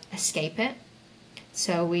either escape it.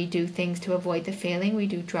 So we do things to avoid the feeling. We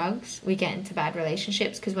do drugs. We get into bad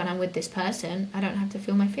relationships because when I'm with this person, I don't have to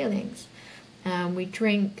feel my feelings. We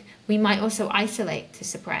drink. We might also isolate to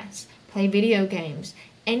suppress, play video games,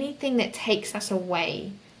 anything that takes us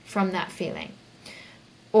away from that feeling,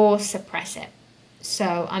 or suppress it.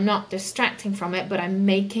 So I'm not distracting from it, but I'm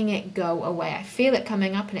making it go away. I feel it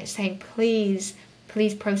coming up and it's saying, please,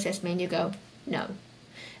 please process me. And you go, no.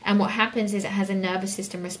 And what happens is it has a nervous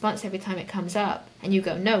system response every time it comes up. And you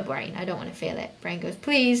go, no, brain, I don't want to feel it. Brain goes,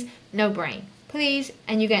 please, no, brain, please.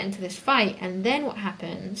 And you get into this fight. And then what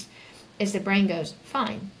happens is the brain goes,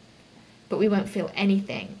 fine. But we won't feel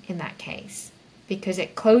anything in that case because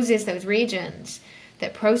it closes those regions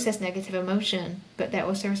that process negative emotion, but they're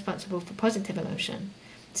also responsible for positive emotion.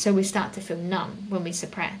 So we start to feel numb when we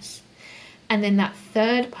suppress. And then that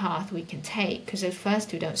third path we can take, because those first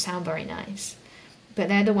two don't sound very nice, but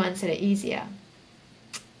they're the ones that are easier.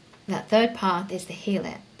 That third path is to heal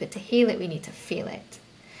it, but to heal it, we need to feel it.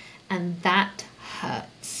 And that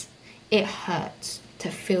hurts. It hurts to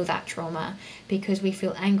feel that trauma because we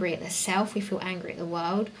feel angry at the self, we feel angry at the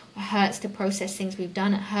world. It hurts to process things we've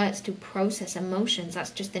done. It hurts to process emotions. That's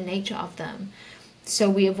just the nature of them. So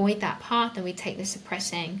we avoid that path and we take the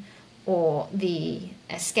suppressing or the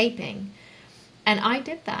escaping. And I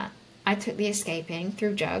did that. I took the escaping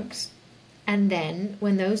through drugs. And then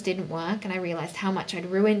when those didn't work and I realized how much I'd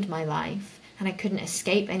ruined my life and I couldn't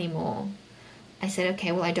escape anymore, I said,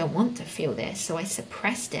 okay, well, I don't want to feel this. So I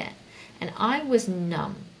suppressed it. And I was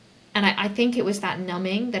numb. And I think it was that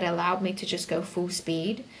numbing that allowed me to just go full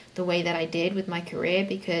speed the way that I did with my career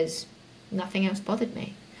because nothing else bothered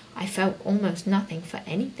me. I felt almost nothing for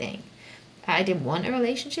anything. I didn't want a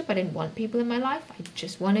relationship. I didn't want people in my life. I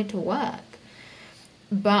just wanted to work.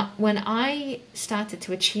 But when I started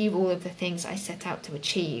to achieve all of the things I set out to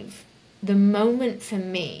achieve, the moment for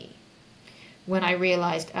me when I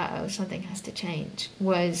realized, something has to change,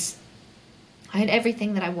 was I had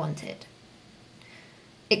everything that I wanted,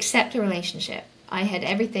 except a relationship. I had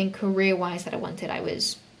everything career-wise that I wanted. I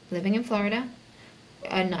was living in Florida,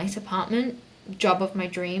 a nice apartment, job of my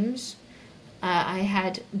dreams. I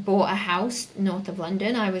had bought a house north of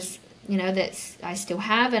London. I was, that I still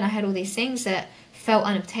have, and I had all these things that felt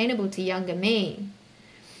unobtainable to younger me.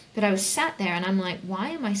 But I was sat there and I'm like, why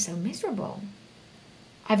am I so miserable?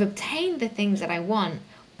 I've obtained the things that I want,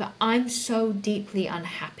 but I'm so deeply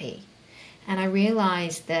unhappy. And I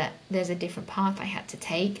realized that there's a different path I had to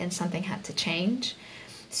take and something had to change.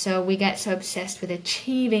 So we get so obsessed with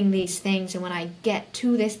achieving these things, and when I get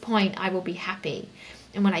to this point, I will be happy.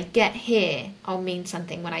 And when I get here, I'll mean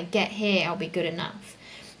something. When I get here, I'll be good enough.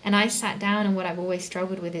 And I sat down, and what I've always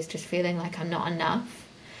struggled with is just feeling like I'm not enough,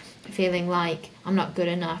 feeling like I'm not good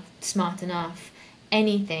enough, smart enough,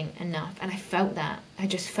 anything enough. And I felt that. I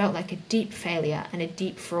just felt like a deep failure and a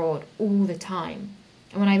deep fraud all the time.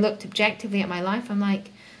 And when I looked objectively at my life, I'm like,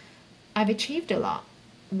 I've achieved a lot.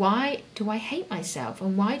 Why do I hate myself?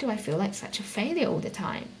 And why do I feel like such a failure all the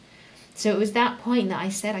time? So it was that point that I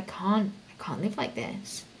said, I can't live like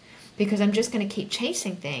this, because I'm just going to keep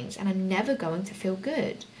chasing things and I'm never going to feel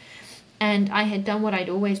good. And I had done what I'd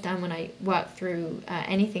always done when I worked through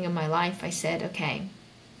anything in my life. I said, okay,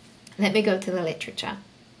 let me go to the literature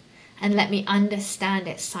and let me understand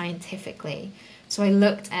it scientifically. So I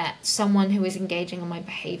looked at someone who was engaging on my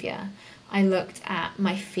behavior. I looked at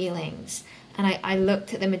my feelings, and I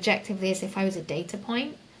looked at them objectively as if I was a data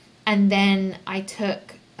point. And then I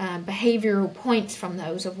took behavioral points from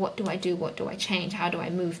those of what do I do, what do I change, how do I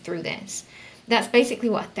move through this. That's basically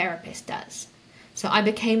what a therapist does. So I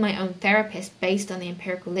became my own therapist based on the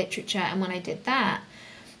empirical literature. And when I did that,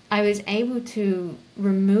 I was able to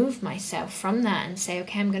remove myself from that and say,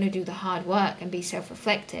 okay, I'm going to do the hard work and be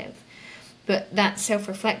self-reflective. But that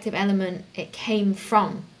self-reflective element, it came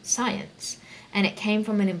from science, and it came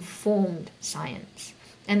from an informed science.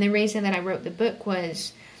 And the reason that I wrote the book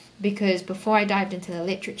was because before I dived into the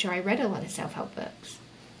literature, I read a lot of self-help books,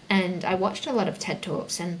 and I watched a lot of TED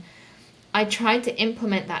Talks, and I tried to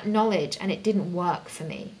implement that knowledge, and it didn't work for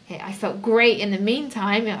me. I felt great in the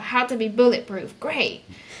meantime, how to be bulletproof, great.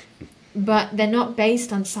 But they're not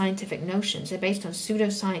based on scientific notions. They're based on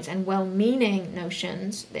pseudoscience and well-meaning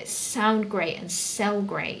notions that sound great and sell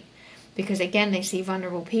great. Because again, they see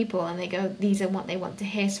vulnerable people and they go, these are what they want to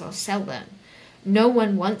hear, so I'll sell them. No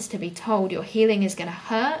one wants to be told your healing is going to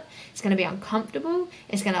hurt, it's going to be uncomfortable,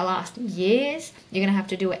 it's going to last years, you're going to have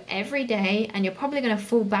to do it every day, and you're probably going to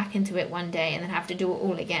fall back into it one day and then have to do it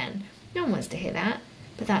all again. No one wants to hear that,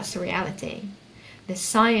 but that's the reality. The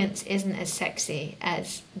science isn't as sexy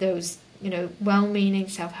as those, well-meaning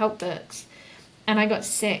self-help books. And I got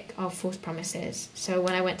sick of false promises. So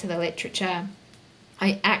when I went to the literature,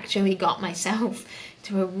 I actually got myself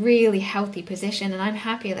to a really healthy position, and I'm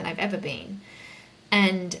happier than I've ever been.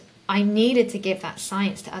 And I needed to give that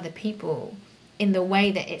science to other people in the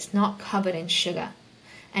way that it's not covered in sugar.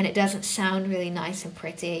 And it doesn't sound really nice and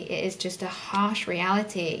pretty. It is just a harsh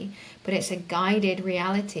reality, but it's a guided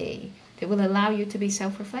reality that will allow you to be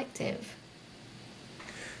self-reflective.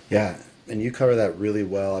 Yeah, and you cover that really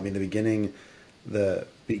well. I mean, the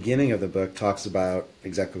beginning of the book talks about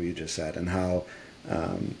exactly what you just said, and how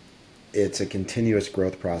it's a continuous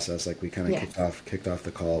growth process, like we kind of kicked off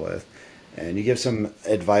the call with. And you give some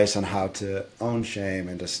advice on how to own shame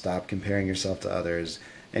and to stop comparing yourself to others.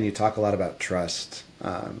 And you talk a lot about trust,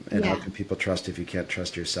 and how can people trust if you can't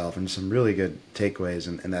trust yourself, and some really good takeaways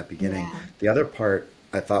in that beginning. Yeah. The other part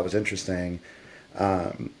I thought was interesting,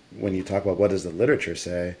 when you talk about what does the literature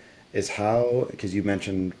say, is how, because you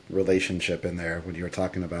mentioned relationship in there when you were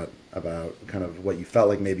talking about kind of what you felt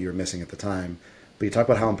like maybe you were missing at the time, but you talk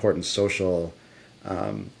about how important social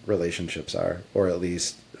relationships are, or at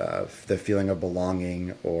least the feeling of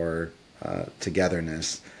belonging or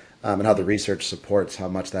togetherness, and how the research supports how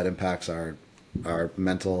much that impacts our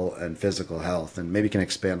mental and physical health. And maybe you can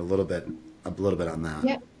expand a little bit on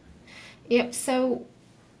that. Yep. So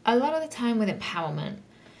a lot of the time with empowerment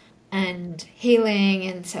and healing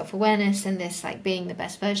and self-awareness and this like being the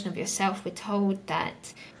best version of yourself, we're told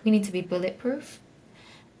that we need to be bulletproof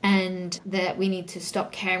and that we need to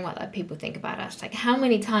stop caring what other people think about us. Like, how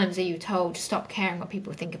many times are you told stop caring what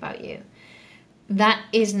people think about you? that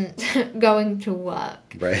isn't going to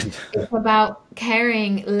work. Right. It's about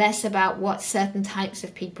caring less about what certain types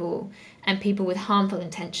of people and people with harmful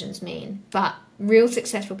intentions mean. But real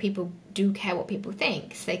successful people do care what people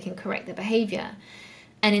think, so they can correct their behavior.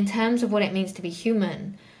 And in terms of what it means to be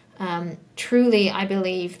human, truly I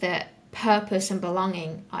believe that purpose and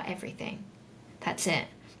belonging are everything. That's it.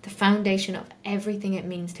 The foundation of everything it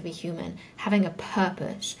means to be human, having a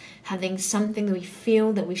purpose, having something that we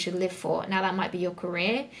feel that we should live for. Now that might be your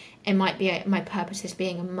career, it might be my purpose is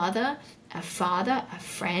being a mother, a father, a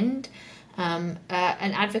friend, an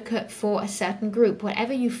advocate for a certain group.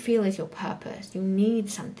 Whatever you feel is your purpose, you need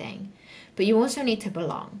something, but you also need to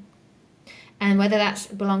belong. And whether that's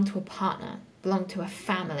belong to a partner, belong to a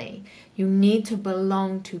family, you need to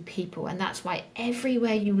belong to people. And that's why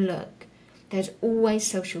everywhere you look, there's always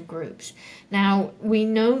social groups. Now, we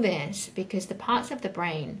know this because the parts of the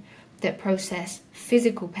brain that process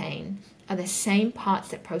physical pain are the same parts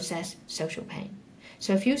that process social pain.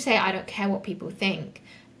 So if you say, I don't care what people think,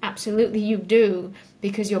 absolutely you do,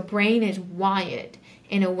 because your brain is wired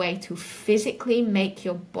in a way to physically make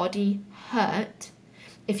your body hurt.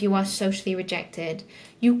 If you are socially rejected,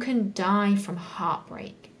 you can die from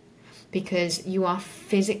heartbreak because you are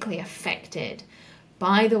physically affected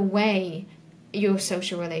by the way your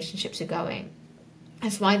social relationships are going.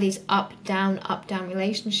 That's why these up-down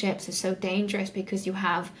relationships are so dangerous, because you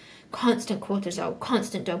have constant cortisol,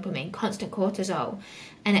 constant dopamine, constant cortisol,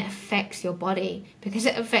 and it affects your body because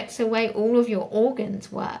it affects the way all of your organs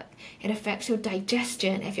work. It affects your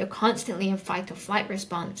digestion if you're constantly in fight or flight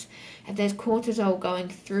response. If there's cortisol going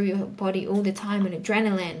through your body all the time and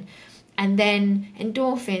adrenaline, and then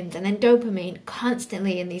endorphins and then dopamine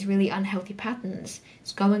constantly in these really unhealthy patterns,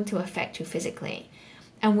 it's going to affect you physically.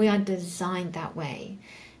 And we are designed that way.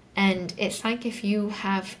 And it's like if you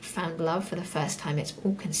have found love for the first time, it's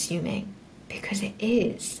all consuming, because it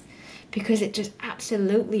is. Because it just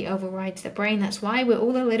absolutely overrides the brain. That's why we're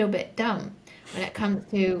all a little bit dumb when it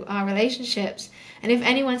comes to our relationships. And if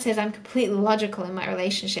anyone says I'm completely logical in my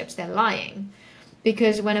relationships, they're lying.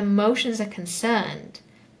 Because when emotions are concerned,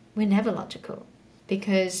 we're never logical.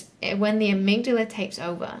 Because when the amygdala takes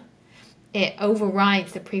over, it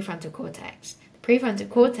overrides the prefrontal cortex. The prefrontal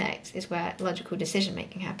cortex is where logical decision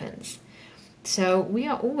making happens. So we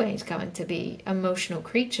are always going to be emotional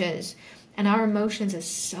creatures, and our emotions are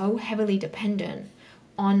so heavily dependent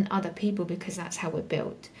on other people because that's how we're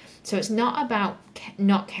built. So it's not about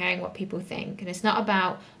not caring what people think, and it's not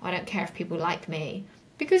about, oh, I don't care if people like me,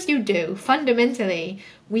 because you do. Fundamentally,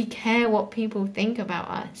 we care what people think about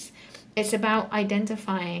us. It's about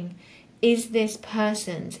identifying, is this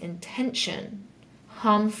person's intention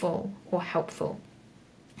harmful or helpful?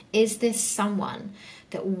 Is this someone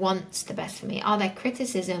that wants the best for me? Are their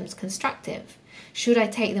criticisms constructive? Should I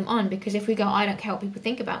take them on? Because if we go, I don't care what people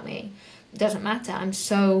think about me, it doesn't matter, I'm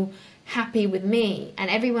so happy with me, and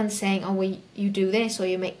everyone's saying, oh, well, you do this or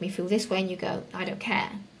you make me feel this way, and you go, I don't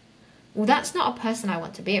care. Well, that's not a person I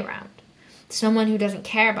want to be around. Someone who doesn't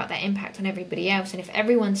care about their impact on everybody else. And if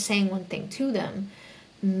everyone's saying one thing to them,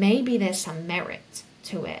 maybe there's some merit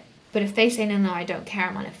to it. But if they say, no, I don't care,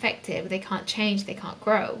 I'm ineffective, they can't change, they can't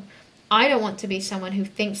grow. I don't want to be someone who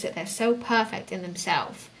thinks that they're so perfect in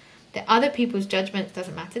themselves that other people's judgments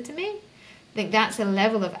doesn't matter to me. I think that's a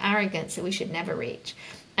level of arrogance that we should never reach.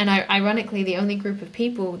 And ironically, the only group of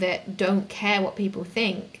people that don't care what people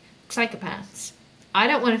think, psychopaths. I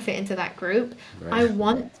don't want to fit into that group. Right. I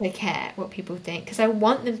want to care what people think because I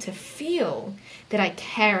want them to feel that I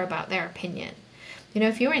care about their opinion. You know,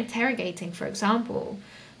 if you're interrogating, for example,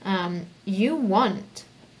 you want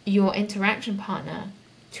your interaction partner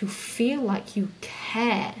to feel like you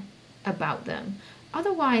care about them.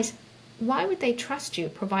 Otherwise, why would they trust you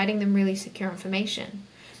providing them really secure information?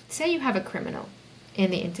 Say you have a criminal in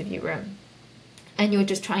the interview room and you're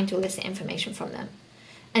just trying to elicit information from them,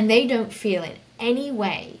 and they don't feel in any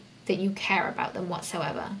way that you care about them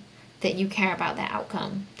whatsoever, that you care about their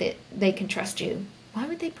outcome, that they can trust you. Why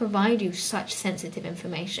would they provide you such sensitive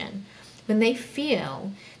information? When they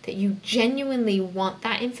feel that you genuinely want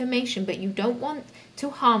that information, but you don't want to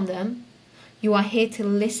harm them, you are here to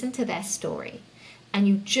listen to their story, and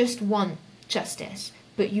you just want justice,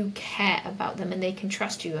 but you care about them and they can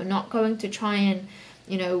trust you. You're not going to try and,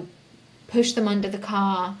 push them under the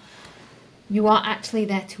car. You are actually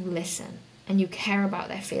there to listen, and you care about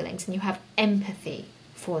their feelings, and you have empathy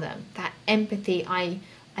for them. That empathy, I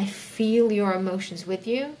feel your emotions with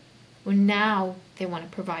you. Well, now they want to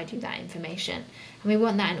provide you that information. And we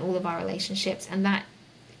want that in all of our relationships. And that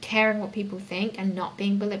caring what people think and not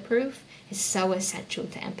being bulletproof is so essential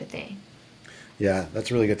to empathy. Yeah, that's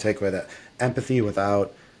a really good takeaway. That empathy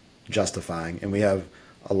without justifying. And we have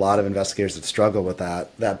a lot of investigators that struggle with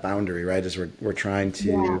that boundary, right? As we're trying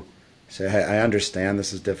Yeah. to say, hey, I understand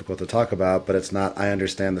this is difficult to talk about, but it's not, I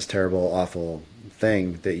understand this terrible, awful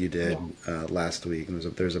thing that you did Yeah. last week. And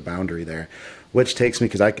there's a boundary there, which takes me,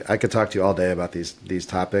 because I could talk to you all day about these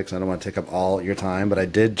topics. I don't want to take up all your time, but I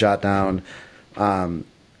did jot down kind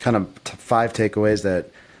of five takeaways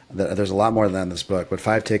that there's a lot more than this book, but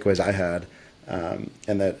five takeaways I had.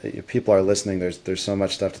 And that if people are listening, there's so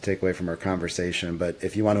much stuff to take away from our conversation. But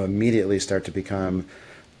if you want to immediately start to become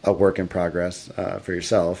a work in progress for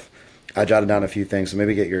yourself, I jotted down a few things. So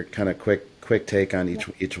maybe get your kind of quick take on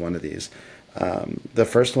each one of these. The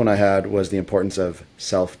first one I had was the importance of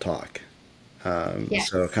self-talk. So Yes.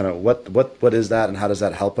 kind of what is that, and how does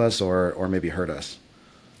that help us or maybe hurt us?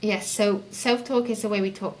 Yes, so self-talk is the way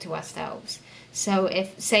we talk to ourselves. So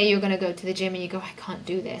if, say, you're going to go to the gym and you go, I can't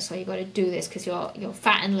do this, or you got to do this because you're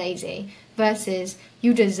fat and lazy, versus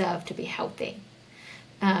you deserve to be healthy.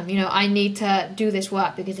 I need to do this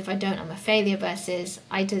work because if I don't, I'm a failure, versus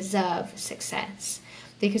I deserve success.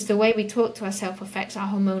 Because the way we talk to ourselves affects our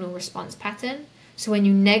hormonal response pattern. So when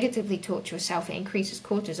you negatively talk to yourself, it increases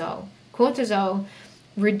cortisol. Cortisol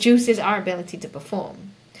reduces our ability to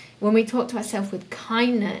perform. When we talk to ourselves with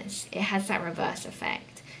kindness, it has that reverse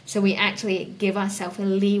effect. So we actually give ourselves a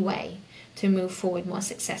leeway to move forward more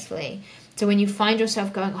successfully. So when you find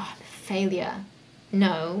yourself going, oh, I'm a failure,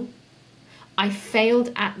 no, I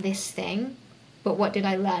failed at this thing, but what did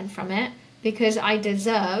I learn from it? Because I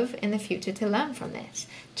deserve in the future to learn from this.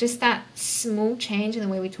 Just that small change in the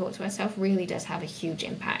way we talk to ourselves really does have a huge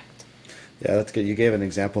impact. Yeah, that's good. You gave an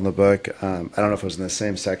example in the book. I don't know if it was in the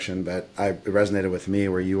same section, but it resonated with me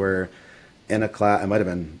where you were in a class. It might have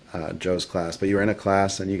been Joe's class, but you were in a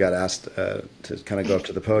class and you got asked to kind of go up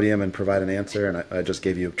to the podium and provide an answer. And I just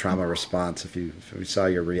gave you a trauma response if you saw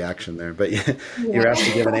your reaction there. But you were asked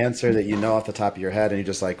to give an answer that you know off the top of your head and you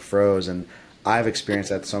just like froze. And I've experienced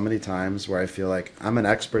that so many times where I feel like I'm an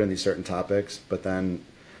expert in these certain topics, but then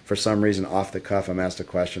for some reason off the cuff, I'm asked a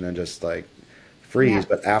question and just like freeze. Yeah.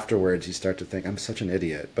 But afterwards, you start to think, I'm such an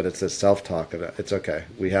idiot. But it's this self talk of it's okay.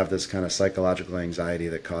 We have this kind of psychological anxiety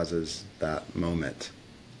that causes that moment.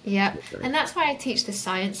 Yeah, Okay. and that's why I teach the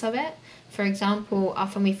science of it. For example,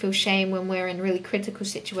 often we feel shame when we're in really critical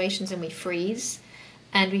situations and we freeze,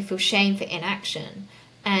 and we feel shame for inaction.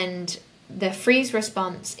 And the freeze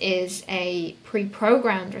response is a pre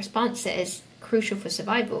programmed response that is crucial for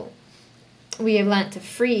survival. We have learnt to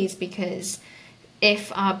freeze because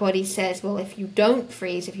if our body says, well, if you don't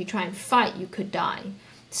freeze, if you try and fight, you could die.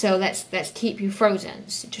 So let's keep you frozen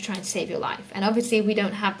to try and save your life. And obviously we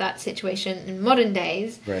don't have that situation in modern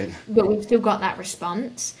days, Right. but we've still got that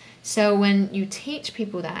response. So when you teach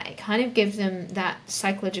people that, it kind of gives them that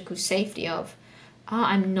psychological safety of, oh,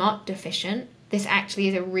 I'm not deficient. This actually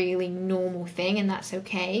is a really normal thing and that's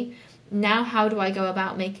okay. Now how do I go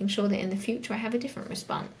about making sure that in the future I have a different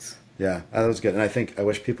response? Yeah, that was good. And I think I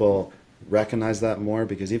wish people recognize that more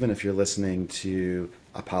because even if you're listening to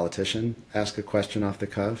a politician ask a question off the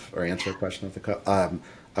cuff or answer a question off the cuff,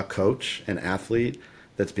 a coach, an athlete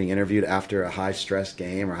that's being interviewed after a high stress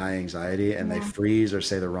game or high anxiety and they Yeah, freeze or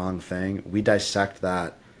say the wrong thing, we dissect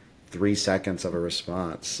that 3 seconds of a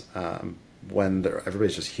response when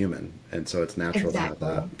everybody's just human. And so it's natural to have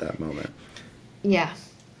exactly. that moment. Yeah.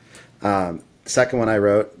 Second one I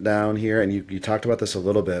wrote down here, and you talked about this a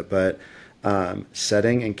little bit, but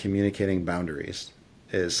setting and communicating boundaries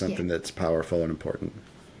is Yeah. something that's powerful and important.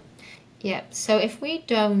 Yeah, so if we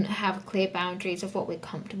don't have clear boundaries of what we're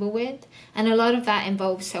comfortable with, and a lot of that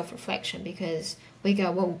involves self reflection because we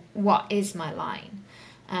go, well, what is my line?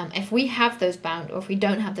 If we have those or if we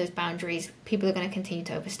don't have those boundaries, people are going to continue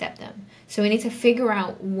to overstep them. So we need to figure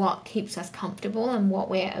out what keeps us comfortable and what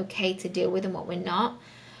we're okay to deal with and what we're not.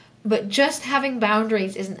 But just having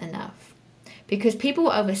boundaries isn't enough because people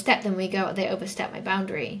will overstep them. We go, they overstep my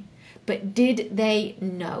boundary. But did they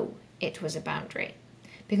know it was a boundary?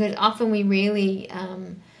 Because often we really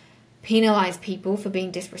penalize people for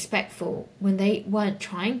being disrespectful when they weren't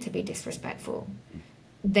trying to be disrespectful.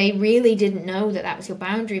 They really didn't know that that was your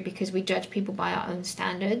boundary because we judge people by our own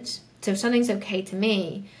standards. So if something's okay to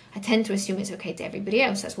me, I tend to assume it's okay to everybody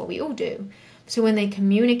else. That's what we all do. So when they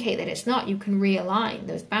communicate that it's not, you can realign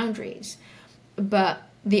those boundaries. But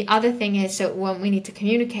the other thing is, so when we need to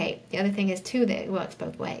communicate, the other thing is too that it works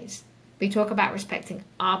both ways. We talk about respecting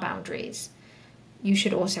our boundaries. You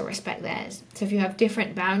should also respect theirs. So if you have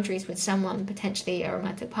different boundaries with someone, potentially a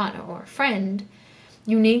romantic partner or a friend,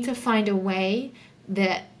 you need to find a way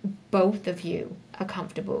that both of you are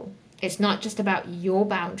comfortable. It's not just about your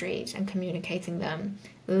boundaries and communicating them.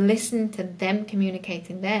 listen to them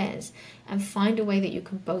communicating theirs, and find a way that you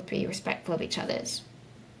can both be respectful of each other's.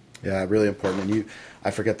 Yeah, really important. And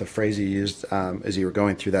I forget the phrase you used as you were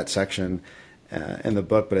going through that section in the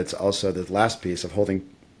book, but it's also the last piece of holding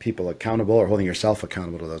people accountable or holding yourself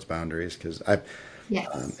accountable to those boundaries. Because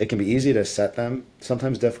Yes. it can be easy to set them,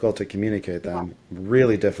 sometimes difficult to communicate them,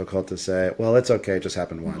 really difficult to say, well, it's okay, it just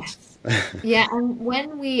happened once. Yes. Yeah, and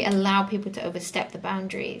when we allow people to overstep the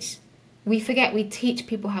boundaries, we forget we teach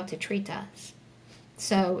people how to treat us.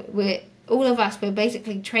 So all of us, we're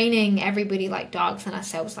basically training everybody like dogs and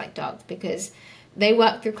ourselves like dogs, because they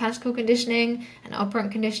work through classical conditioning and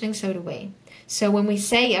operant conditioning, so do we. So when we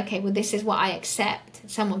say, okay, well, this is what I accept,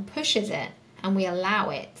 someone pushes it and we allow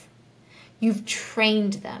it, you've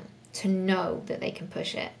trained them to know that they can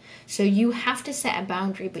push it. So you have to set a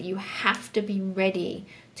boundary, but you have to be ready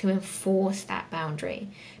to enforce that boundary.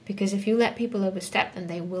 Because if you let people overstep them,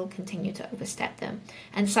 they will continue to overstep them.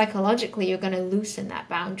 And psychologically, you're going to loosen that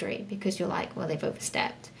boundary because you're like, well, they've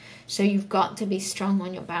overstepped. So you've got to be strong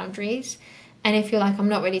on your boundaries. And if you're like, I'm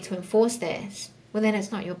not ready to enforce this, well, then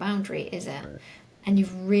it's not your boundary, is it? Right. And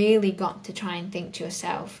you've really got to try and think to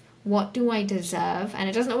yourself, what do I deserve? And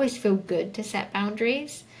it doesn't always feel good to set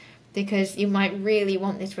boundaries, because you might really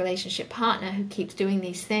want this relationship partner who keeps doing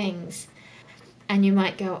these things. And you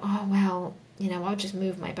might go, oh, well, I'll just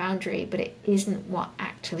move my boundary, but it isn't what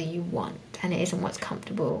actually you want, and it isn't what's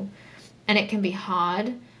comfortable. And it can be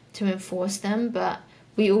hard to enforce them, but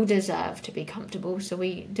we all deserve to be comfortable, so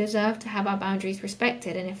we deserve to have our boundaries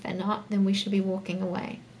respected, and if they're not, then we should be walking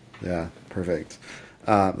away. Yeah, perfect.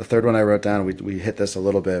 The third one I wrote down, we hit this a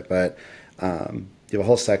little bit, but you have a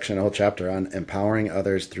whole section, a whole chapter on empowering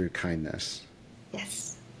others through kindness.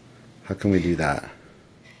 Yes. How can we do that?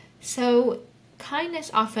 So kindness,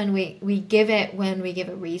 often we give it when we give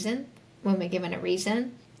a reason, when we're given a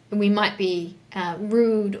reason. We might be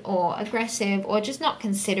rude or aggressive or just not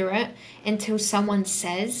considerate until someone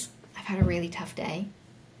says, I've had a really tough day.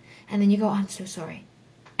 And then you go, oh, I'm so sorry.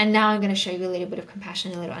 And now I'm going to show you a little bit of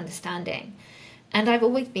compassion, a little understanding. And I've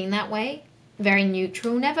always been that way, very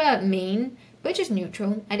neutral, never mean, but just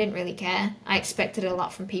neutral. I didn't really care. I expected a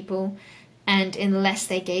lot from people. And unless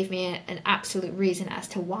they gave me an absolute reason as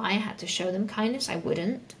to why I had to show them kindness, I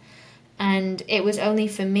wouldn't. And it was only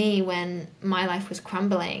for me when my life was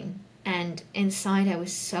crumbling and inside I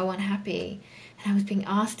was so unhappy and I was being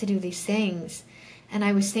asked to do these things. And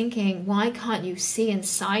I was thinking, why can't you see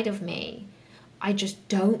inside of me? I just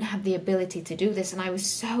don't have the ability to do this. And I was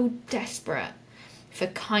so desperate for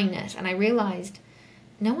kindness. And I realized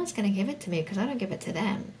no one's going to give it to me because I don't give it to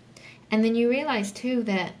them. And then you realize too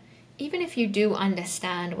that even if you do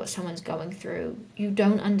understand what someone's going through, you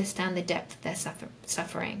don't understand the depth of their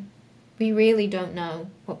suffering. We really don't know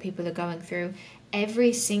what people are going through.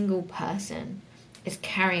 Every single person is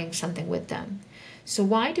carrying something with them. So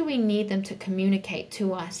why do we need them to communicate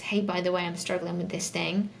to us, hey, by the way, I'm struggling with this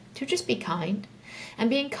thing, to just be kind?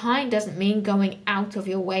 And being kind doesn't mean going out of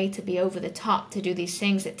your way to be over the top to do these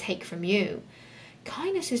things that take from you.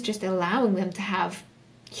 Kindness is just allowing them to have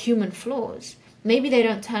human flaws. Maybe they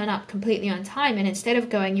don't turn up completely on time, and instead of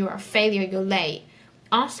going, you're a failure, you're late,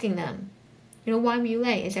 asking them, why were you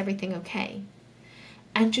late? Is everything okay?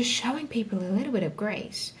 And just showing people a little bit of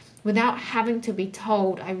grace without having to be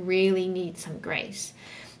told, I really need some grace.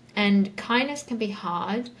 And kindness can be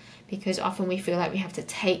hard because often we feel like we have to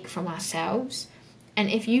take from ourselves. And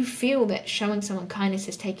if you feel that showing someone kindness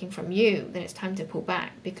is taking from you, then it's time to pull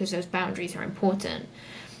back because those boundaries are important.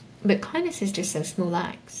 But kindness is just those small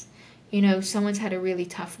acts. Someone's had a really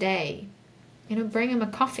tough day, bring them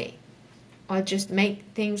a coffee or just make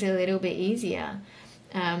things a little bit easier.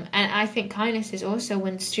 And I think kindness is also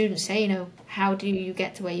when students say, how do you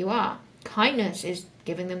get to where you are? Kindness is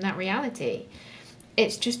giving them that reality.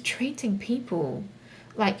 It's just treating people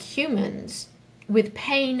like humans with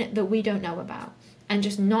pain that we don't know about and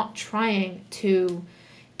just not trying to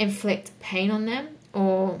inflict pain on them.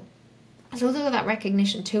 Or it's also that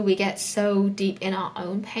recognition too, we get so deep in our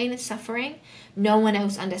own pain and suffering. No one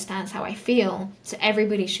else understands how I feel, so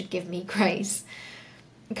everybody should give me grace.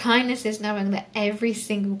 Kindness is knowing that every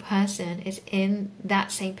single person is in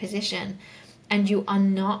that same position and you are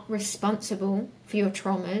not responsible for your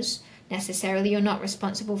traumas necessarily. You're not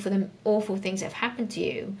responsible for the awful things that have happened to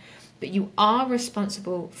you, but you are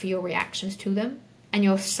responsible for your reactions to them and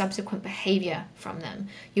your subsequent behavior from them.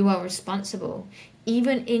 You are responsible,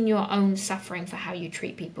 even in your own suffering, for how you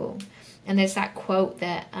treat people. And there's that quote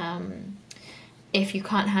that, if you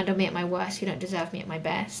can't handle me at my worst, you don't deserve me at my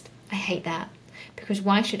best. I hate that. Because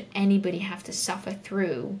why should anybody have to suffer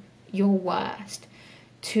through your worst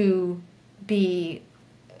to be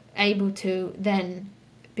able to then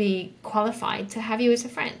be qualified to have you as a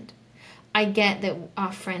friend. I get that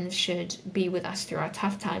our friends should be with us through our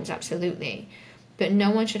tough times, absolutely. But no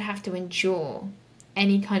one should have to endure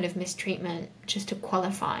any kind of mistreatment just to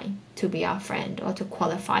qualify to be our friend or to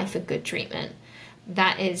qualify for good treatment.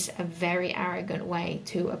 That is a very arrogant way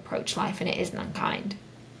to approach life, and it isn't unkind.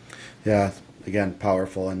 Yeah, again,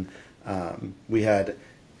 powerful. And we had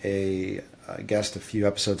a guest a few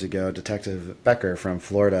episodes ago, Detective Becker from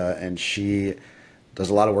Florida, and she does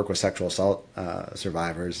a lot of work with sexual assault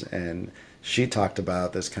survivors, and she talked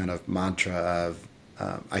about this kind of mantra of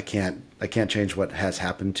I can't change what has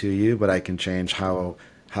happened to you, but I can change how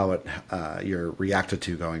it you're reacted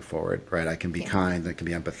to going forward. Right? I can be kind, I can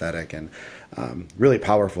be empathetic, and really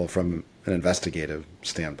powerful from an investigative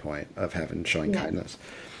standpoint of showing kindness.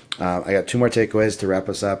 I got two more takeaways to wrap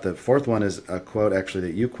us up. The fourth one is a quote actually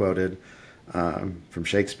that you quoted from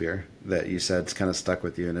Shakespeare that you said kind of stuck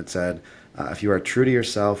with you, and it said, if you are true to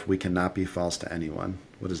yourself, we cannot be false to anyone.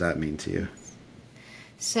 What does that mean to you?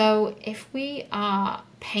 So if we are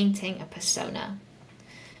painting a persona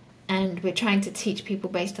and we're trying to teach people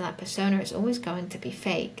based on that persona, it's always going to be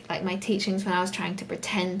fake. Like my teachings when I was trying to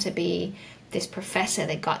pretend to be this professor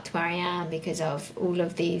that got to where I am because of all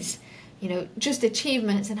of these, just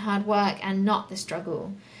achievements and hard work and not the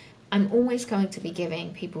struggle. I'm always going to be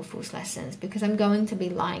giving people false lessons because I'm going to be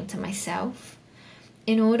lying to myself.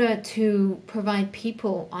 In order to provide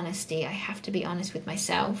people honesty, I have to be honest with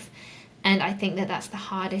myself. And I think that that's the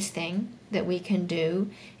hardest thing that we can do,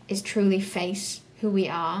 is truly face who we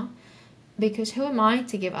are. Because who am I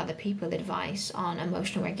to give other people advice on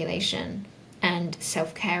emotional regulation and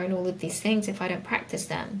self-care and all of these things if I don't practice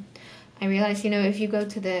them? I realize, if you go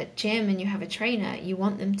to the gym and you have a trainer, you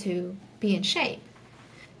want them to be in shape.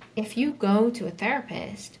 If you go to a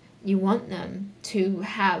therapist, you want them to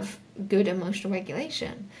have good emotional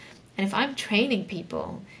regulation. And if I'm training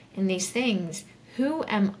people in these things, who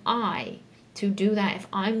am I to do that if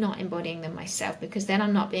I'm not embodying them myself? Because then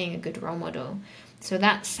I'm not being a good role model. So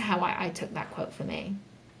that's how I took that quote for me.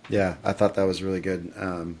 Yeah, I thought that was really good.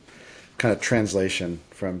 Kind of translation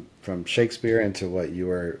from Shakespeare into what you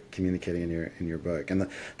were communicating in your book. And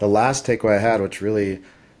the last takeaway I had, which really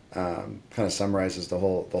kind of summarizes the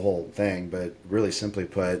whole thing, but really simply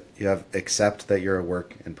put, you have accept that you're a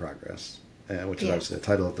work in progress, which is obviously the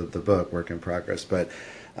title of the book, Work in Progress. But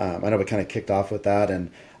I know we kind of kicked off with that,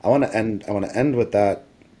 and I want to end with that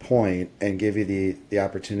point and give you the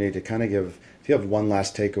opportunity to kind of give, if you have one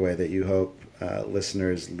last takeaway that you hope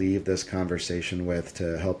listeners leave this conversation with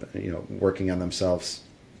to help working on themselves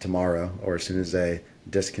tomorrow or as soon as they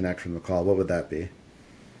disconnect from the call, what would that be?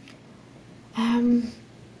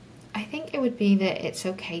 I think it would be that it's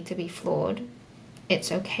okay to be flawed.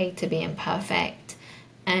 It's okay to be imperfect.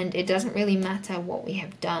 And it doesn't really matter what we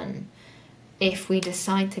have done if we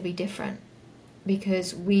decide to be different.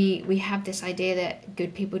 Because we have this idea that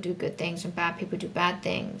good people do good things and bad people do bad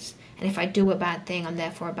things. And if I do a bad thing, I'm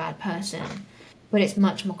therefore a bad person. But it's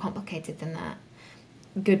much more complicated than that.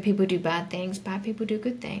 Good people do bad things, bad people do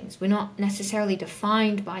good things. We're not necessarily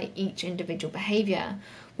defined by each individual behavior.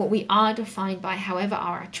 What we are defined by, however,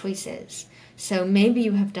 are our choices. So maybe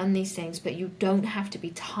you have done these things, but you don't have to be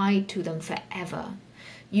tied to them forever.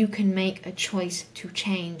 You can make a choice to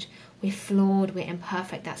change. We're flawed, we're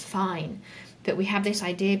imperfect, that's fine. But we have this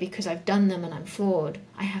idea, because I've done them and I'm flawed,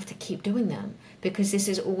 I have to keep doing them because this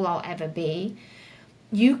is all I'll ever be.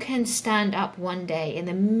 You can stand up one day in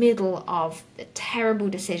the middle of the terrible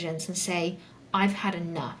decisions and say, I've had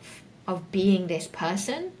enough of being this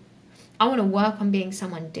person. I want to work on being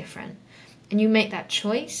someone different. And you make that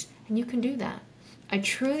choice and you can do that. I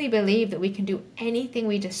truly believe that we can do anything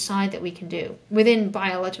we decide that we can do within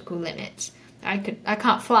biological limits. I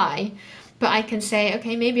can't fly, but I can say,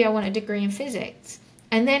 okay, maybe I want a degree in physics.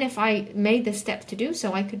 And then if I made the steps to do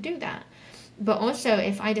so, I could do that. But also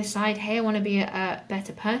if I decide, hey, I want to be a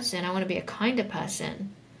better person, I want to be a kinder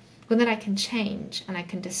person, well, then I can change and I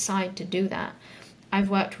can decide to do that. I've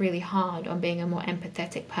worked really hard on being a more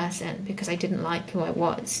empathetic person because I didn't like who I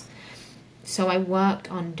was. So I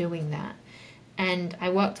worked on doing that. And I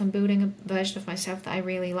worked on building a version of myself that I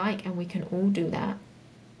really like, and we can all do that.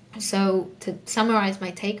 So to summarize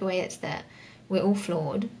my takeaway, it's that we're all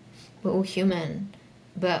flawed, we're all human,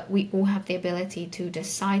 but we all have the ability to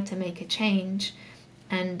decide to make a change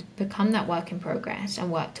and become that work in progress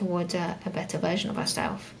and work towards a better version of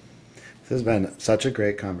ourselves. This has been such a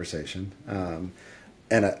great conversation.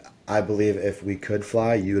 And I believe if we could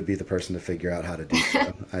fly, you would be the person to figure out how to do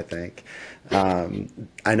so, I think.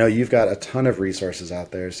 I know you've got a ton of resources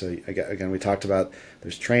out there. So again, we talked about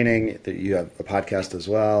there's training, that you have a podcast as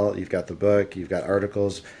well. You've got the book, you've got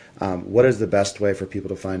articles. What is the best way for people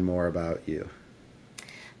to find more about you?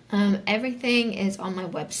 Everything is on my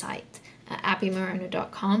website,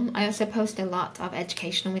 abbymorono.com. I also post a lot of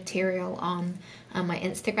educational material on my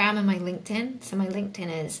Instagram and my LinkedIn. So my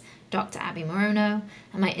LinkedIn is Dr. Abby Morono,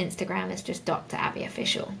 and my Instagram is just Dr. Abby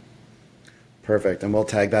Official. Perfect, and we'll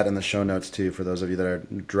tag that in the show notes too for those of you that are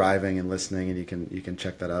driving and listening, and you can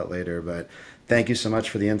check that out later. But thank you so much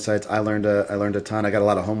for the insights. I learned a ton. I got a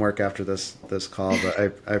lot of homework after this call, but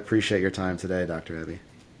I appreciate your time today, Dr. Abby.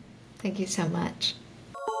 Thank you so much.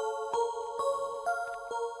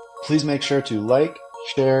 Please make sure to like,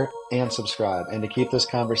 share, and subscribe. And to keep this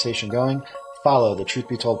conversation going, follow the Truth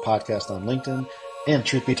Be Told podcast on LinkedIn and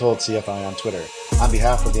Truth Be Told CFI on Twitter. On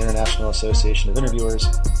behalf of the International Association of Interviewers,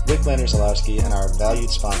 Rick Landers-Zalowski, and our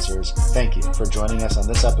valued sponsors, thank you for joining us on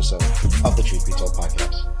this episode of the Truth Be Told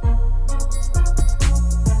podcast.